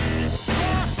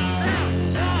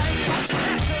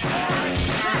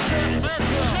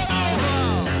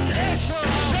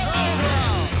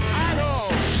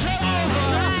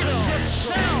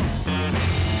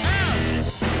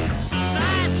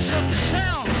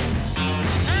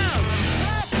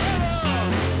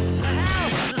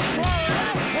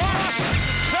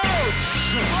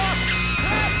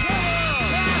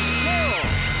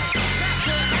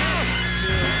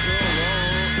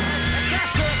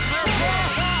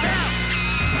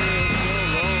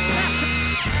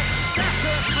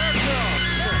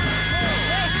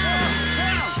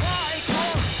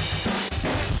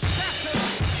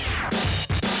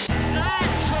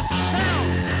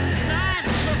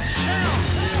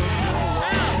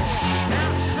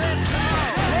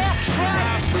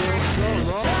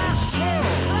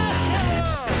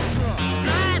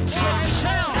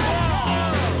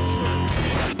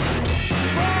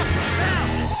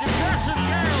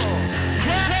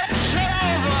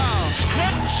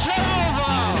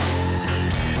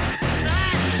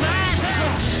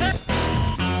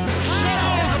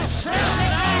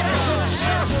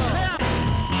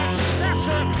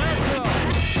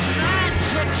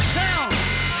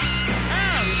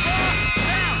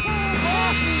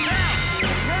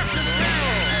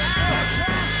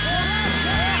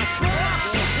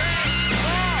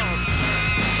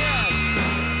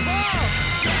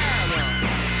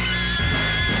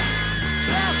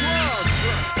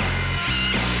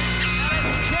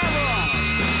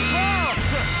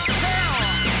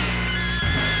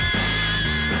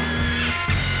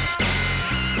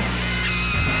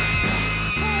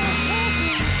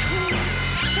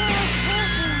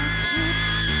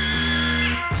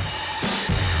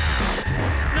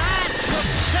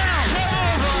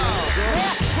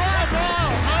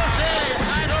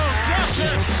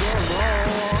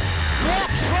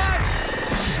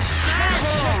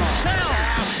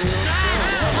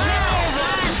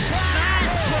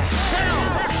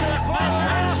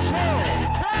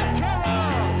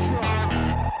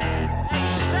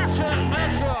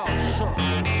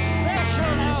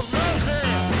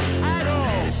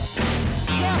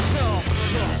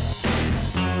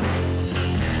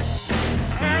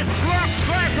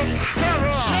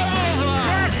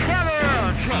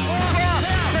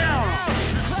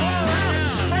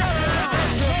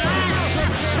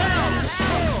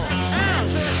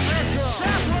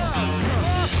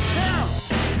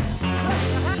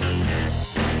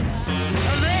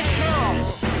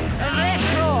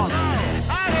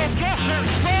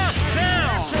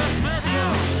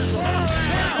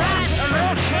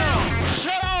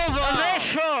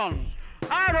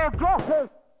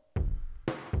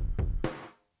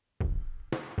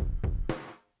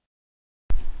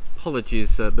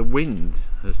 Apologies, the wind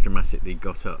has dramatically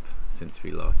got up since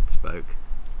we last spoke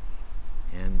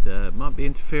and might be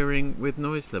interfering with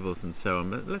noise levels and so on,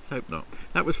 but let's hope not.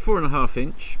 That was 4.5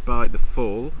 Inch by The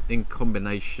Fall in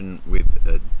combination with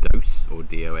Dose, or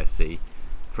DOSE,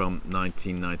 from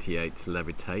 1998's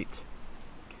Levitate.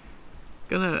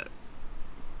 Gonna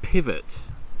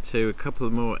pivot to a couple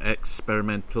of more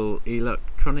experimental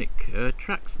electronic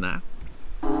tracks now.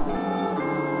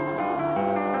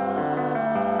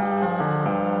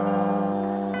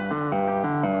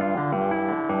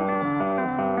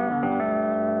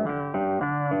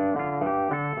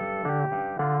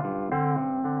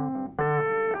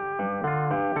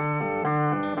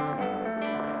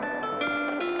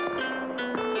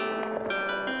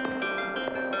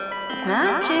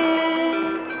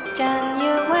 Magic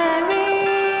January,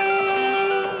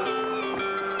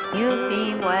 you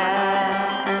beware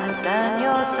and turn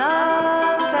your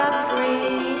Santa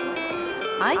free.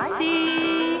 I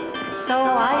see, so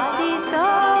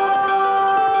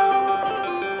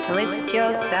twist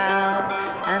yourself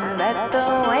and let the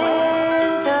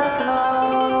winter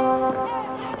flow.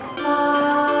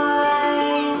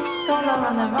 My soul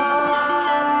on the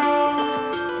rise,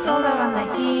 solar on the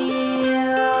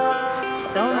heel,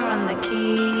 solar on the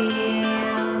keel.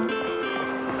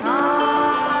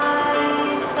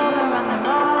 Rise, solar on the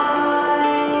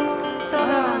rise,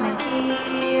 solar on the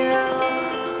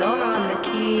heel, solar on the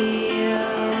keel.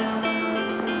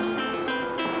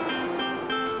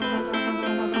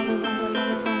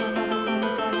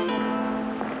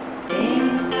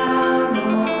 Bingalo,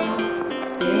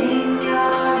 bingalo,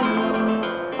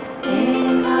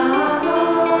 bingalo, bingalo,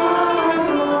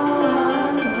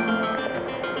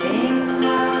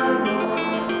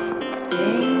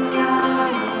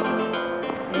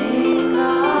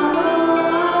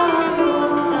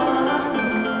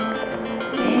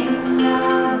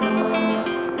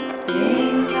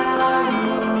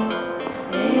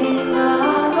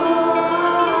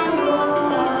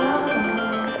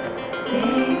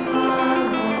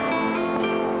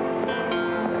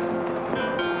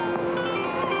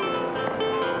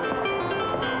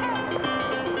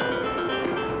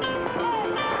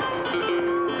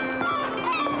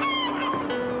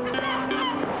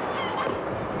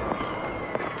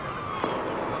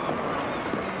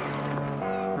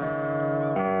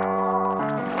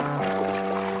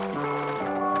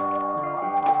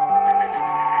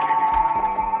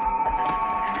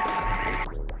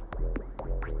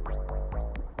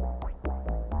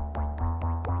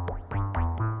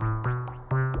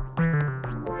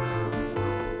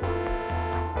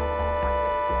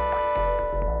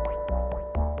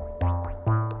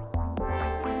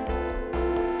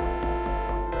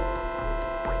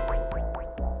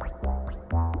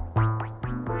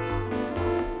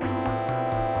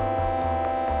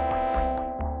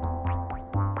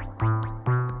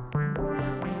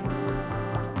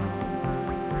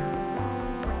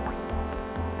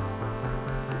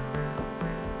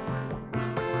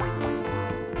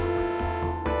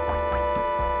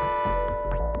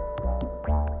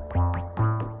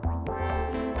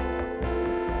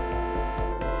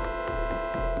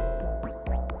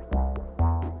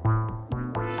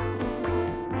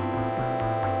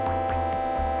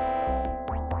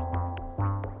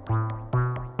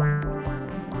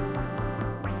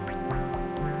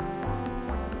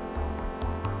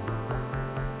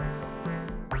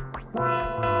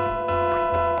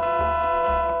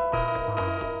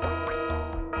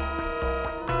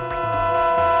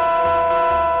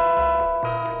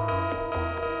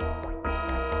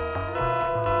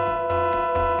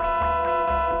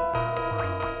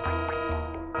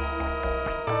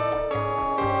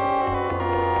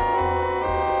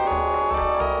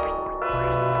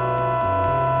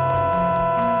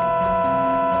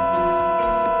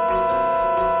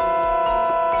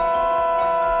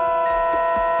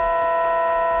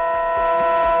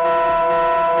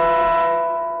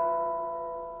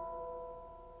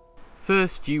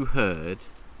 First you heard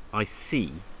I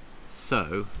See,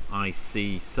 So, I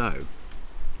See So,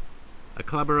 a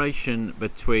collaboration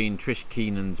between Trish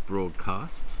Keenan's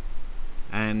Broadcast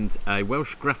and a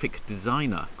Welsh graphic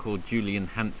designer called Julian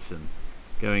Hanson,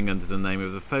 going under the name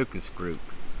of the Focus Group.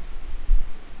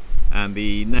 And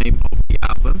the name of the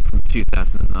album from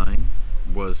 2009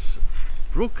 was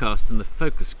Broadcast and the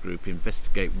Focus Group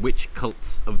Investigate Witch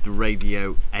Cults of the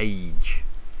Radio Age,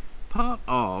 part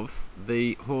of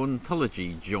the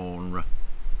hauntology genre,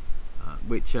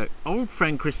 which old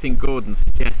friend Christine Gordon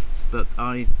suggests that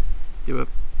I do a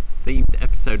themed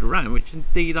episode around, which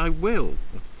indeed I will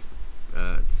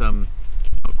at some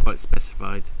not quite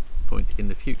specified point in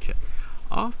the future.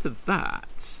 After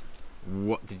that,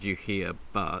 what did you hear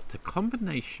but a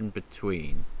combination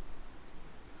between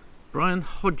Brian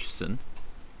Hodgson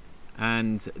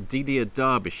and Delia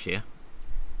Derbyshire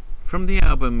from the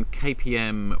album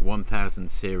KPM 1000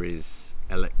 Series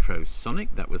Electrosonic.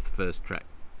 That was the first track,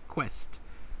 Quest.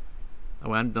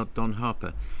 Oh, and Don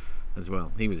Harper as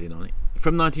well, he was in on it,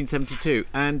 from 1972.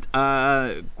 And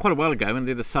quite a while ago, when I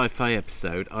did a sci-fi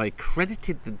episode, I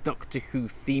credited the Doctor Who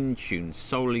theme tune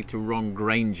solely to Ron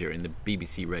Granger in the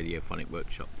BBC Radiophonic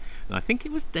Workshop. And I think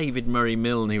it was David Murray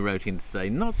Milne who wrote in to say,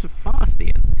 not so fast,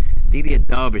 Ian. Delia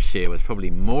Derbyshire was probably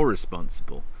more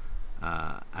responsible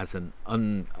as an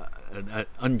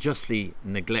unjustly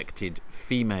neglected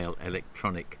female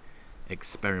electronic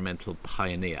experimental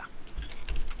pioneer.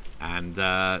 And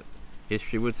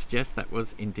history would suggest that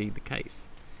was indeed the case.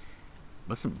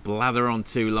 Mustn't blather on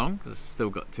too long, because I've still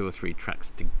got 2 or 3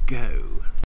 tracks to go.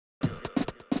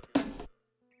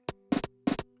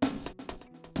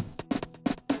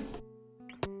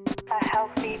 A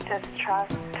healthy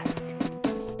distrust.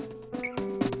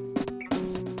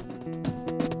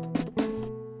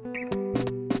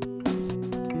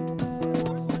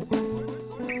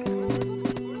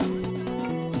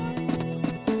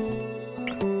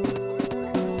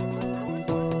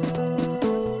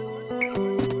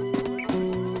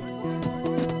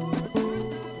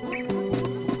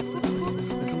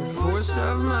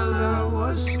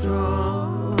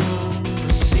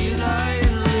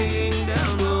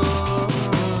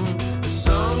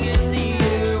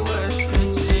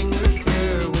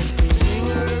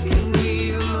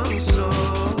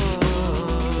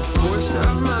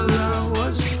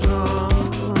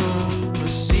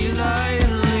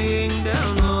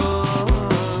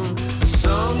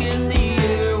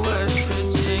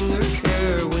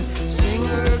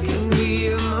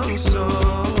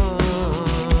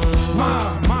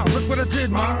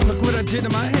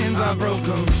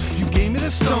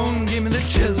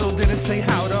 chisel? Did it say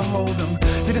how to hold them?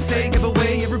 Did it say give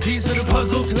away every piece of the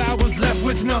puzzle till I was left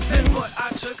with nothing? But I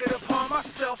took it upon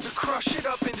myself to crush it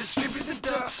up and distribute the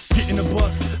dust. Get in a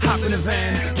bus, hop in a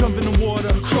van, jump in the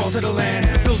water, crawl to the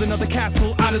land, build another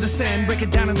castle out of the sand, break it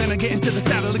down and then I get into the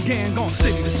saddle again. Going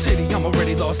city to city, I'm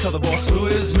already lost. Tell the boss who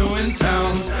is new in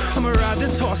town. I'ma ride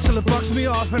this horse till it bucks me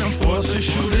off and I'm forced to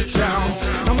shoot it down.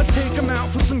 I'ma take him out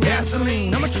for some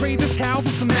gasoline. I'ma trade this cow for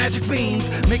some magic beans.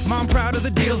 Make mom proud of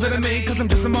the deals that I made, cause I'm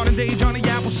just a modern day Johnny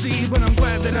Appleseed. But I'm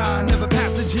glad that I never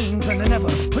passed the jeans and I never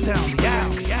put down the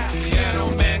axe. Piano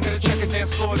man gonna check a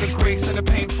dance floor, the grace and a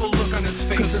painful look on his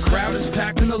face. Cause the crowd is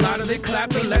packed and the louder they clap,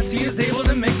 the less he is able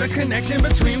to make the connection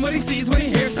between what he sees when he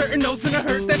hears certain notes and the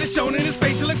hurt that is shown in his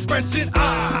facial expression.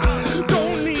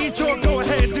 Don't need your go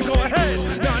ahead to go ahead.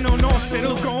 I know North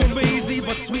Fiddle's gonna be easy,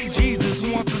 but sweet Jesus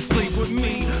wants to sleep with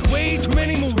me. Way too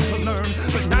many moves to learn,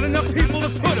 but not enough people to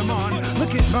put them on.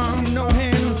 Look at mom, no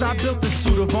hands, I built this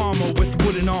suit of armor with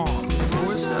wooden arms.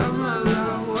 Force of my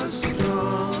love was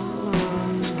strong,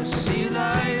 a sea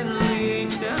lion laying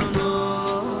down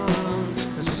long,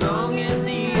 a song in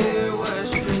the air,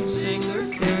 western singer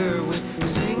care, with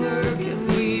singer can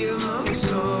be among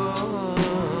song.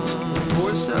 The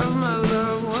force of my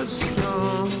love was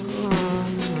strong,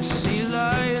 a sea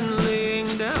lion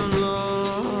laying down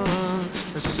long,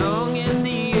 a song in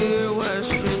the air,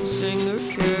 western singer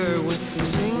care, with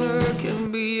singer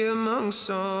can be among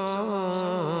song.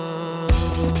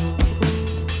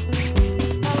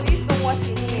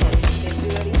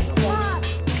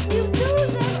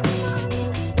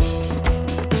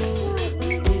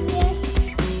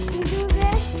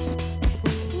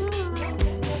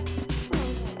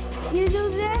 You do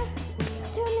this?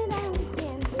 Turn it on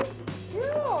again.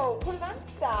 No, put it on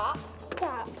stop.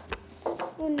 Stop.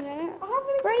 And then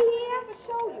Right here to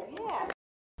show you,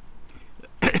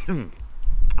 yeah.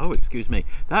 Oh, excuse me.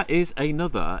 That is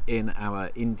another in our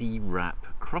indie rap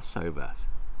crossovers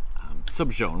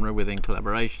subgenre within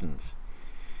collaborations.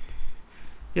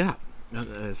 Yeah,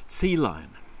 there's Sea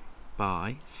Lion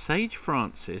by Sage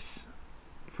Francis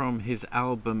from his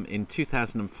album in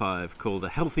 2005 called A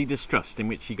Healthy Distrust, in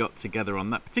which he got together on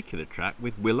that particular track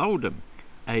with Will Oldham,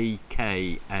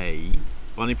 a.k.a.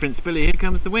 Bonnie Prince Billy, Here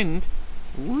Comes the Wind.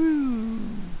 Woo!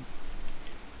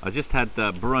 I just had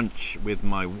brunch with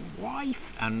my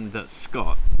wife and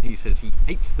Scott. He says he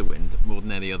hates the wind more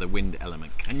than any other wind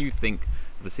element. Can you think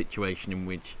of a situation in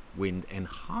which wind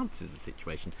enhances a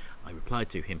situation? I replied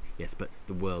to him, yes, but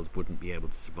the world wouldn't be able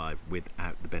to survive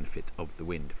without the benefit of the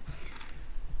wind.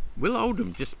 Will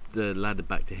Oldham, just laddered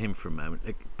back to him for a moment,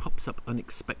 it pops up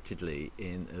unexpectedly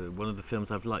in one of the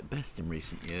films I've liked best in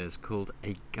recent years called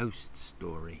A Ghost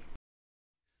Story.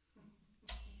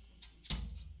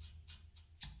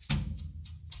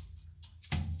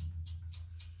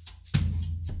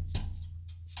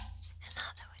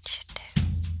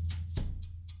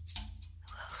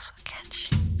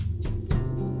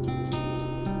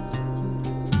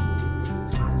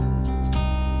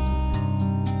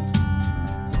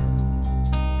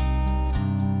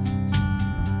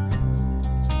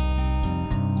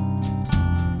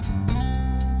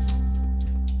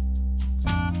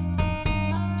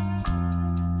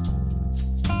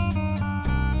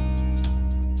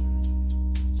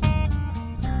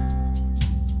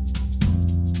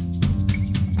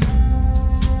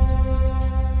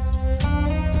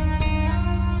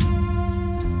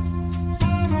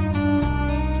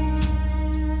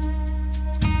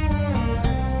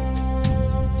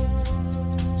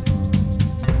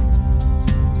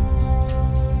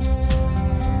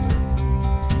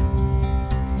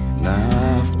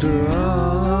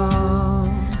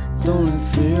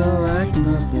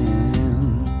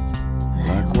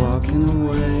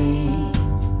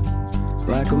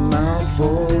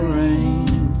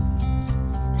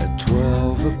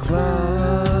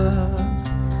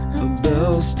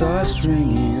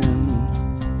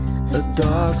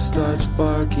 Starts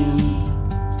barking,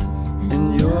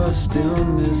 and you're still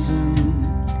missing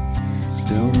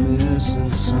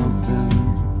something.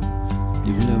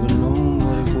 You've never known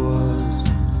what it was,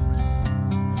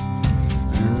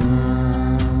 and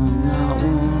I'm not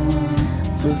one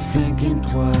for thinking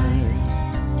twice,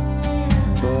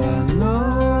 but I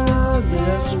know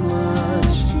this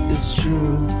much is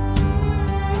true.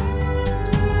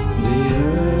 The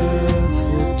earth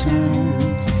will turn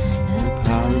and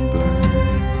powder burn.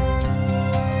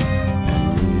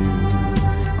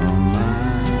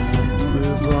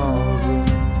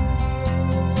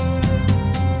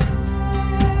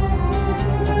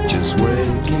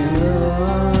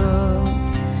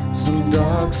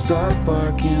 Dogs start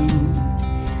barking,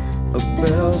 a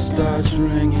bell starts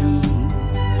ringing,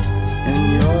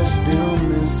 and you're still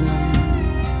missing dancing.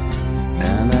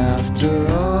 And after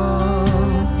all,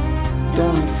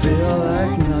 don't it feel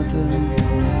like nothing?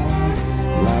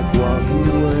 Like walking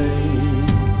away,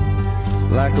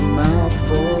 like a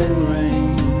mouthful of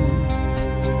rain.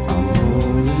 I'm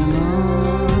holding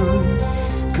on,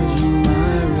 'cause you're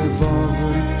my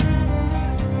revolver.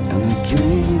 And I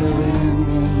dreamed of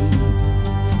ending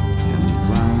in a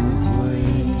violent way.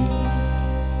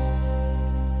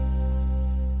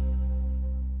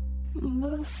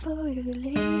 Before you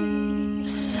leave,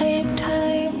 same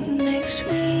time next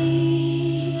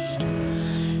week,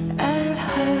 I'll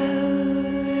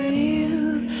have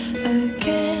you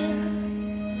again.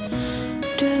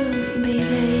 Don't be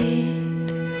late,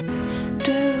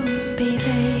 don't be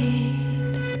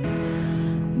late,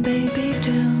 baby,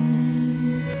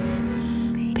 don't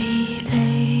be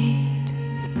late.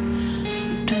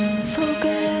 Don't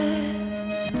forget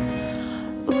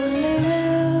when the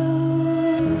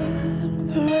road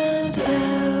runs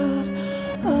out.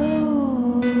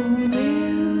 Oh,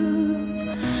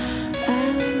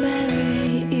 I'll marry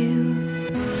you,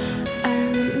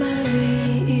 I'll marry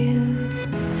you,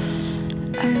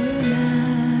 I will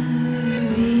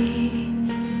marry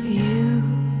you.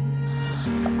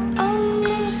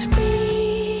 Almost be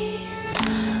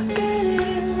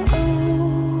getting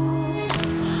old,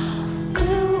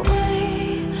 the way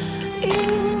you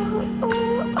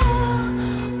are,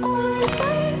 all the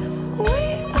way we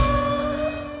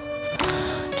are,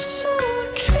 so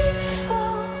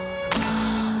truthful,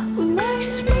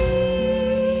 makes me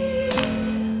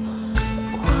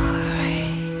worry.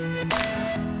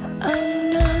 I'm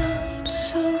not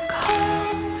so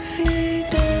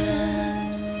confident.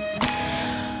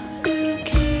 You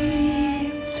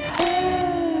keep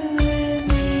telling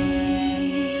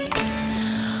me,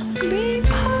 be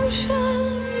patient,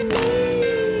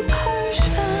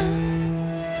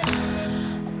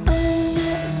 I'm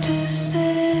not the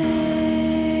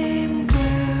same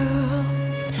girl.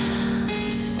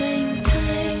 Same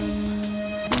time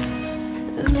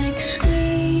next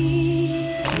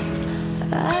week,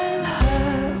 I'll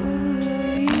have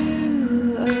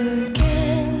you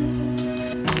again.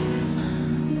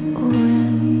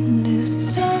 When the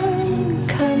sun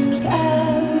comes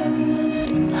out,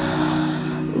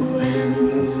 when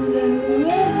the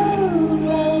road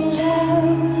runs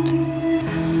out,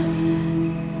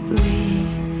 we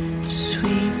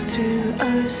sweep through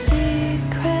our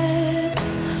secrets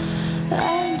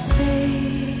and say,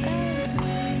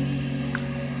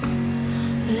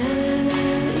 la la la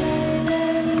la la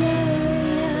la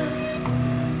la,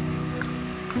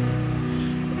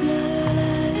 la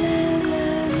la la la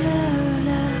la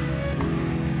la,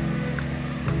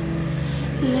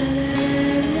 la la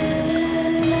la la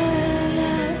la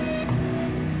la.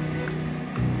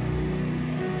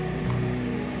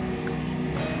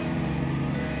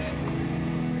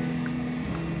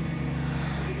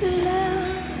 La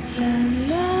la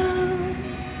la,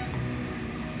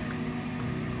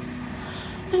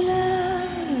 la la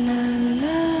la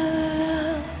la,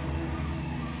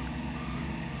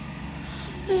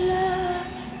 la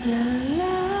la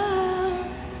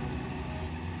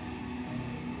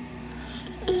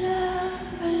la, la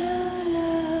la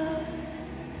la.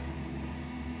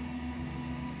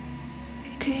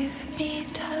 Give me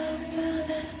time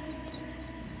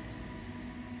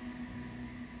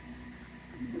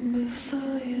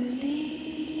before you leave.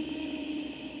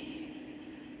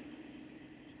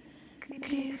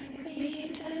 Give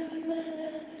me 10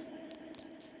 minutes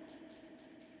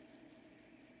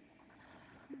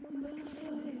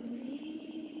before you leave.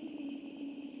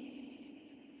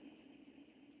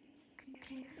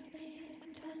 Give me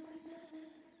 10 minutes.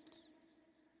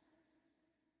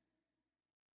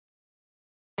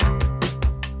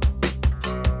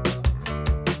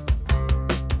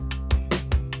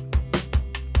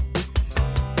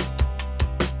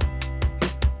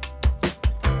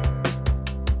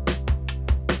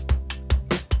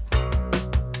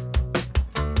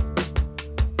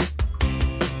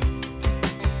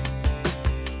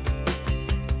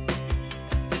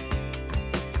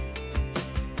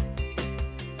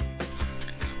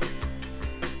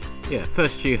 Yeah,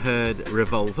 first you heard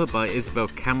Revolver by Isabel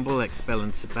Campbell, ex-Bell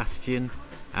and Sebastian,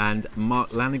 and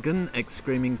Mark Lanigan,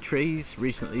 ex-Screaming Trees,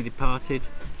 recently departed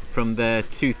from their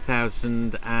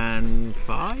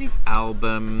 2005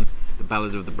 album The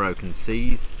Ballad of the Broken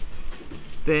Seas.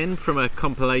 Then from a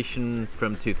compilation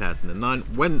from 2009,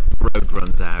 When the Road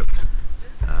Runs Out,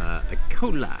 a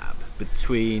collab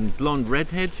between Blonde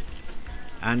Redhead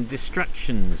and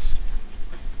Distractions.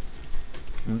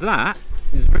 And that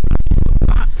is very much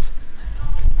that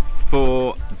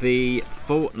for the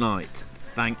fortnight.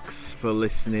 Thanks for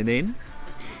listening in.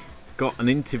 got an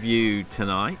interview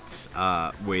tonight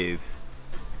with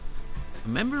a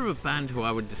member of a band who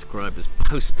I would describe as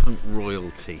post-punk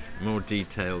royalty. More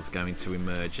details going to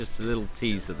emerge. Just a little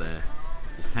teaser there.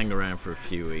 Just hang around for a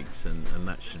few weeks and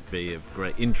that should be of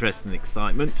great interest and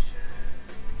excitement.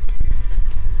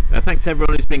 Thanks to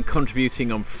everyone who's been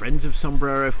contributing on Friends of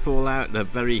Sombrero Fallout. A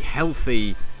very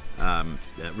healthy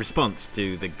response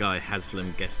to the Guy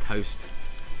Haslam guest host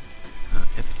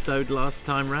episode last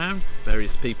time round.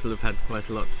 Various people have had quite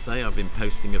a lot to say. I've been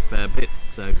posting a fair bit,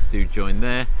 so do join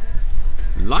there.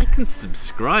 Like and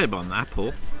subscribe on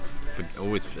Apple.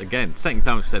 Always, again, second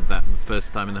time I've said that, the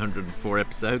first time in 104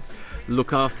 episodes.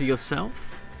 Look after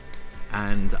yourself,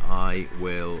 and I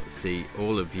will see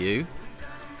all of you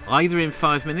either in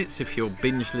 5 minutes if you're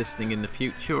binge listening in the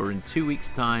future, or in 2 weeks'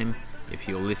 time if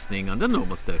you're listening under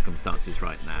normal circumstances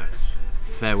right now.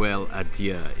 Farewell,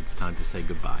 adieu. It's time to say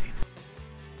goodbye.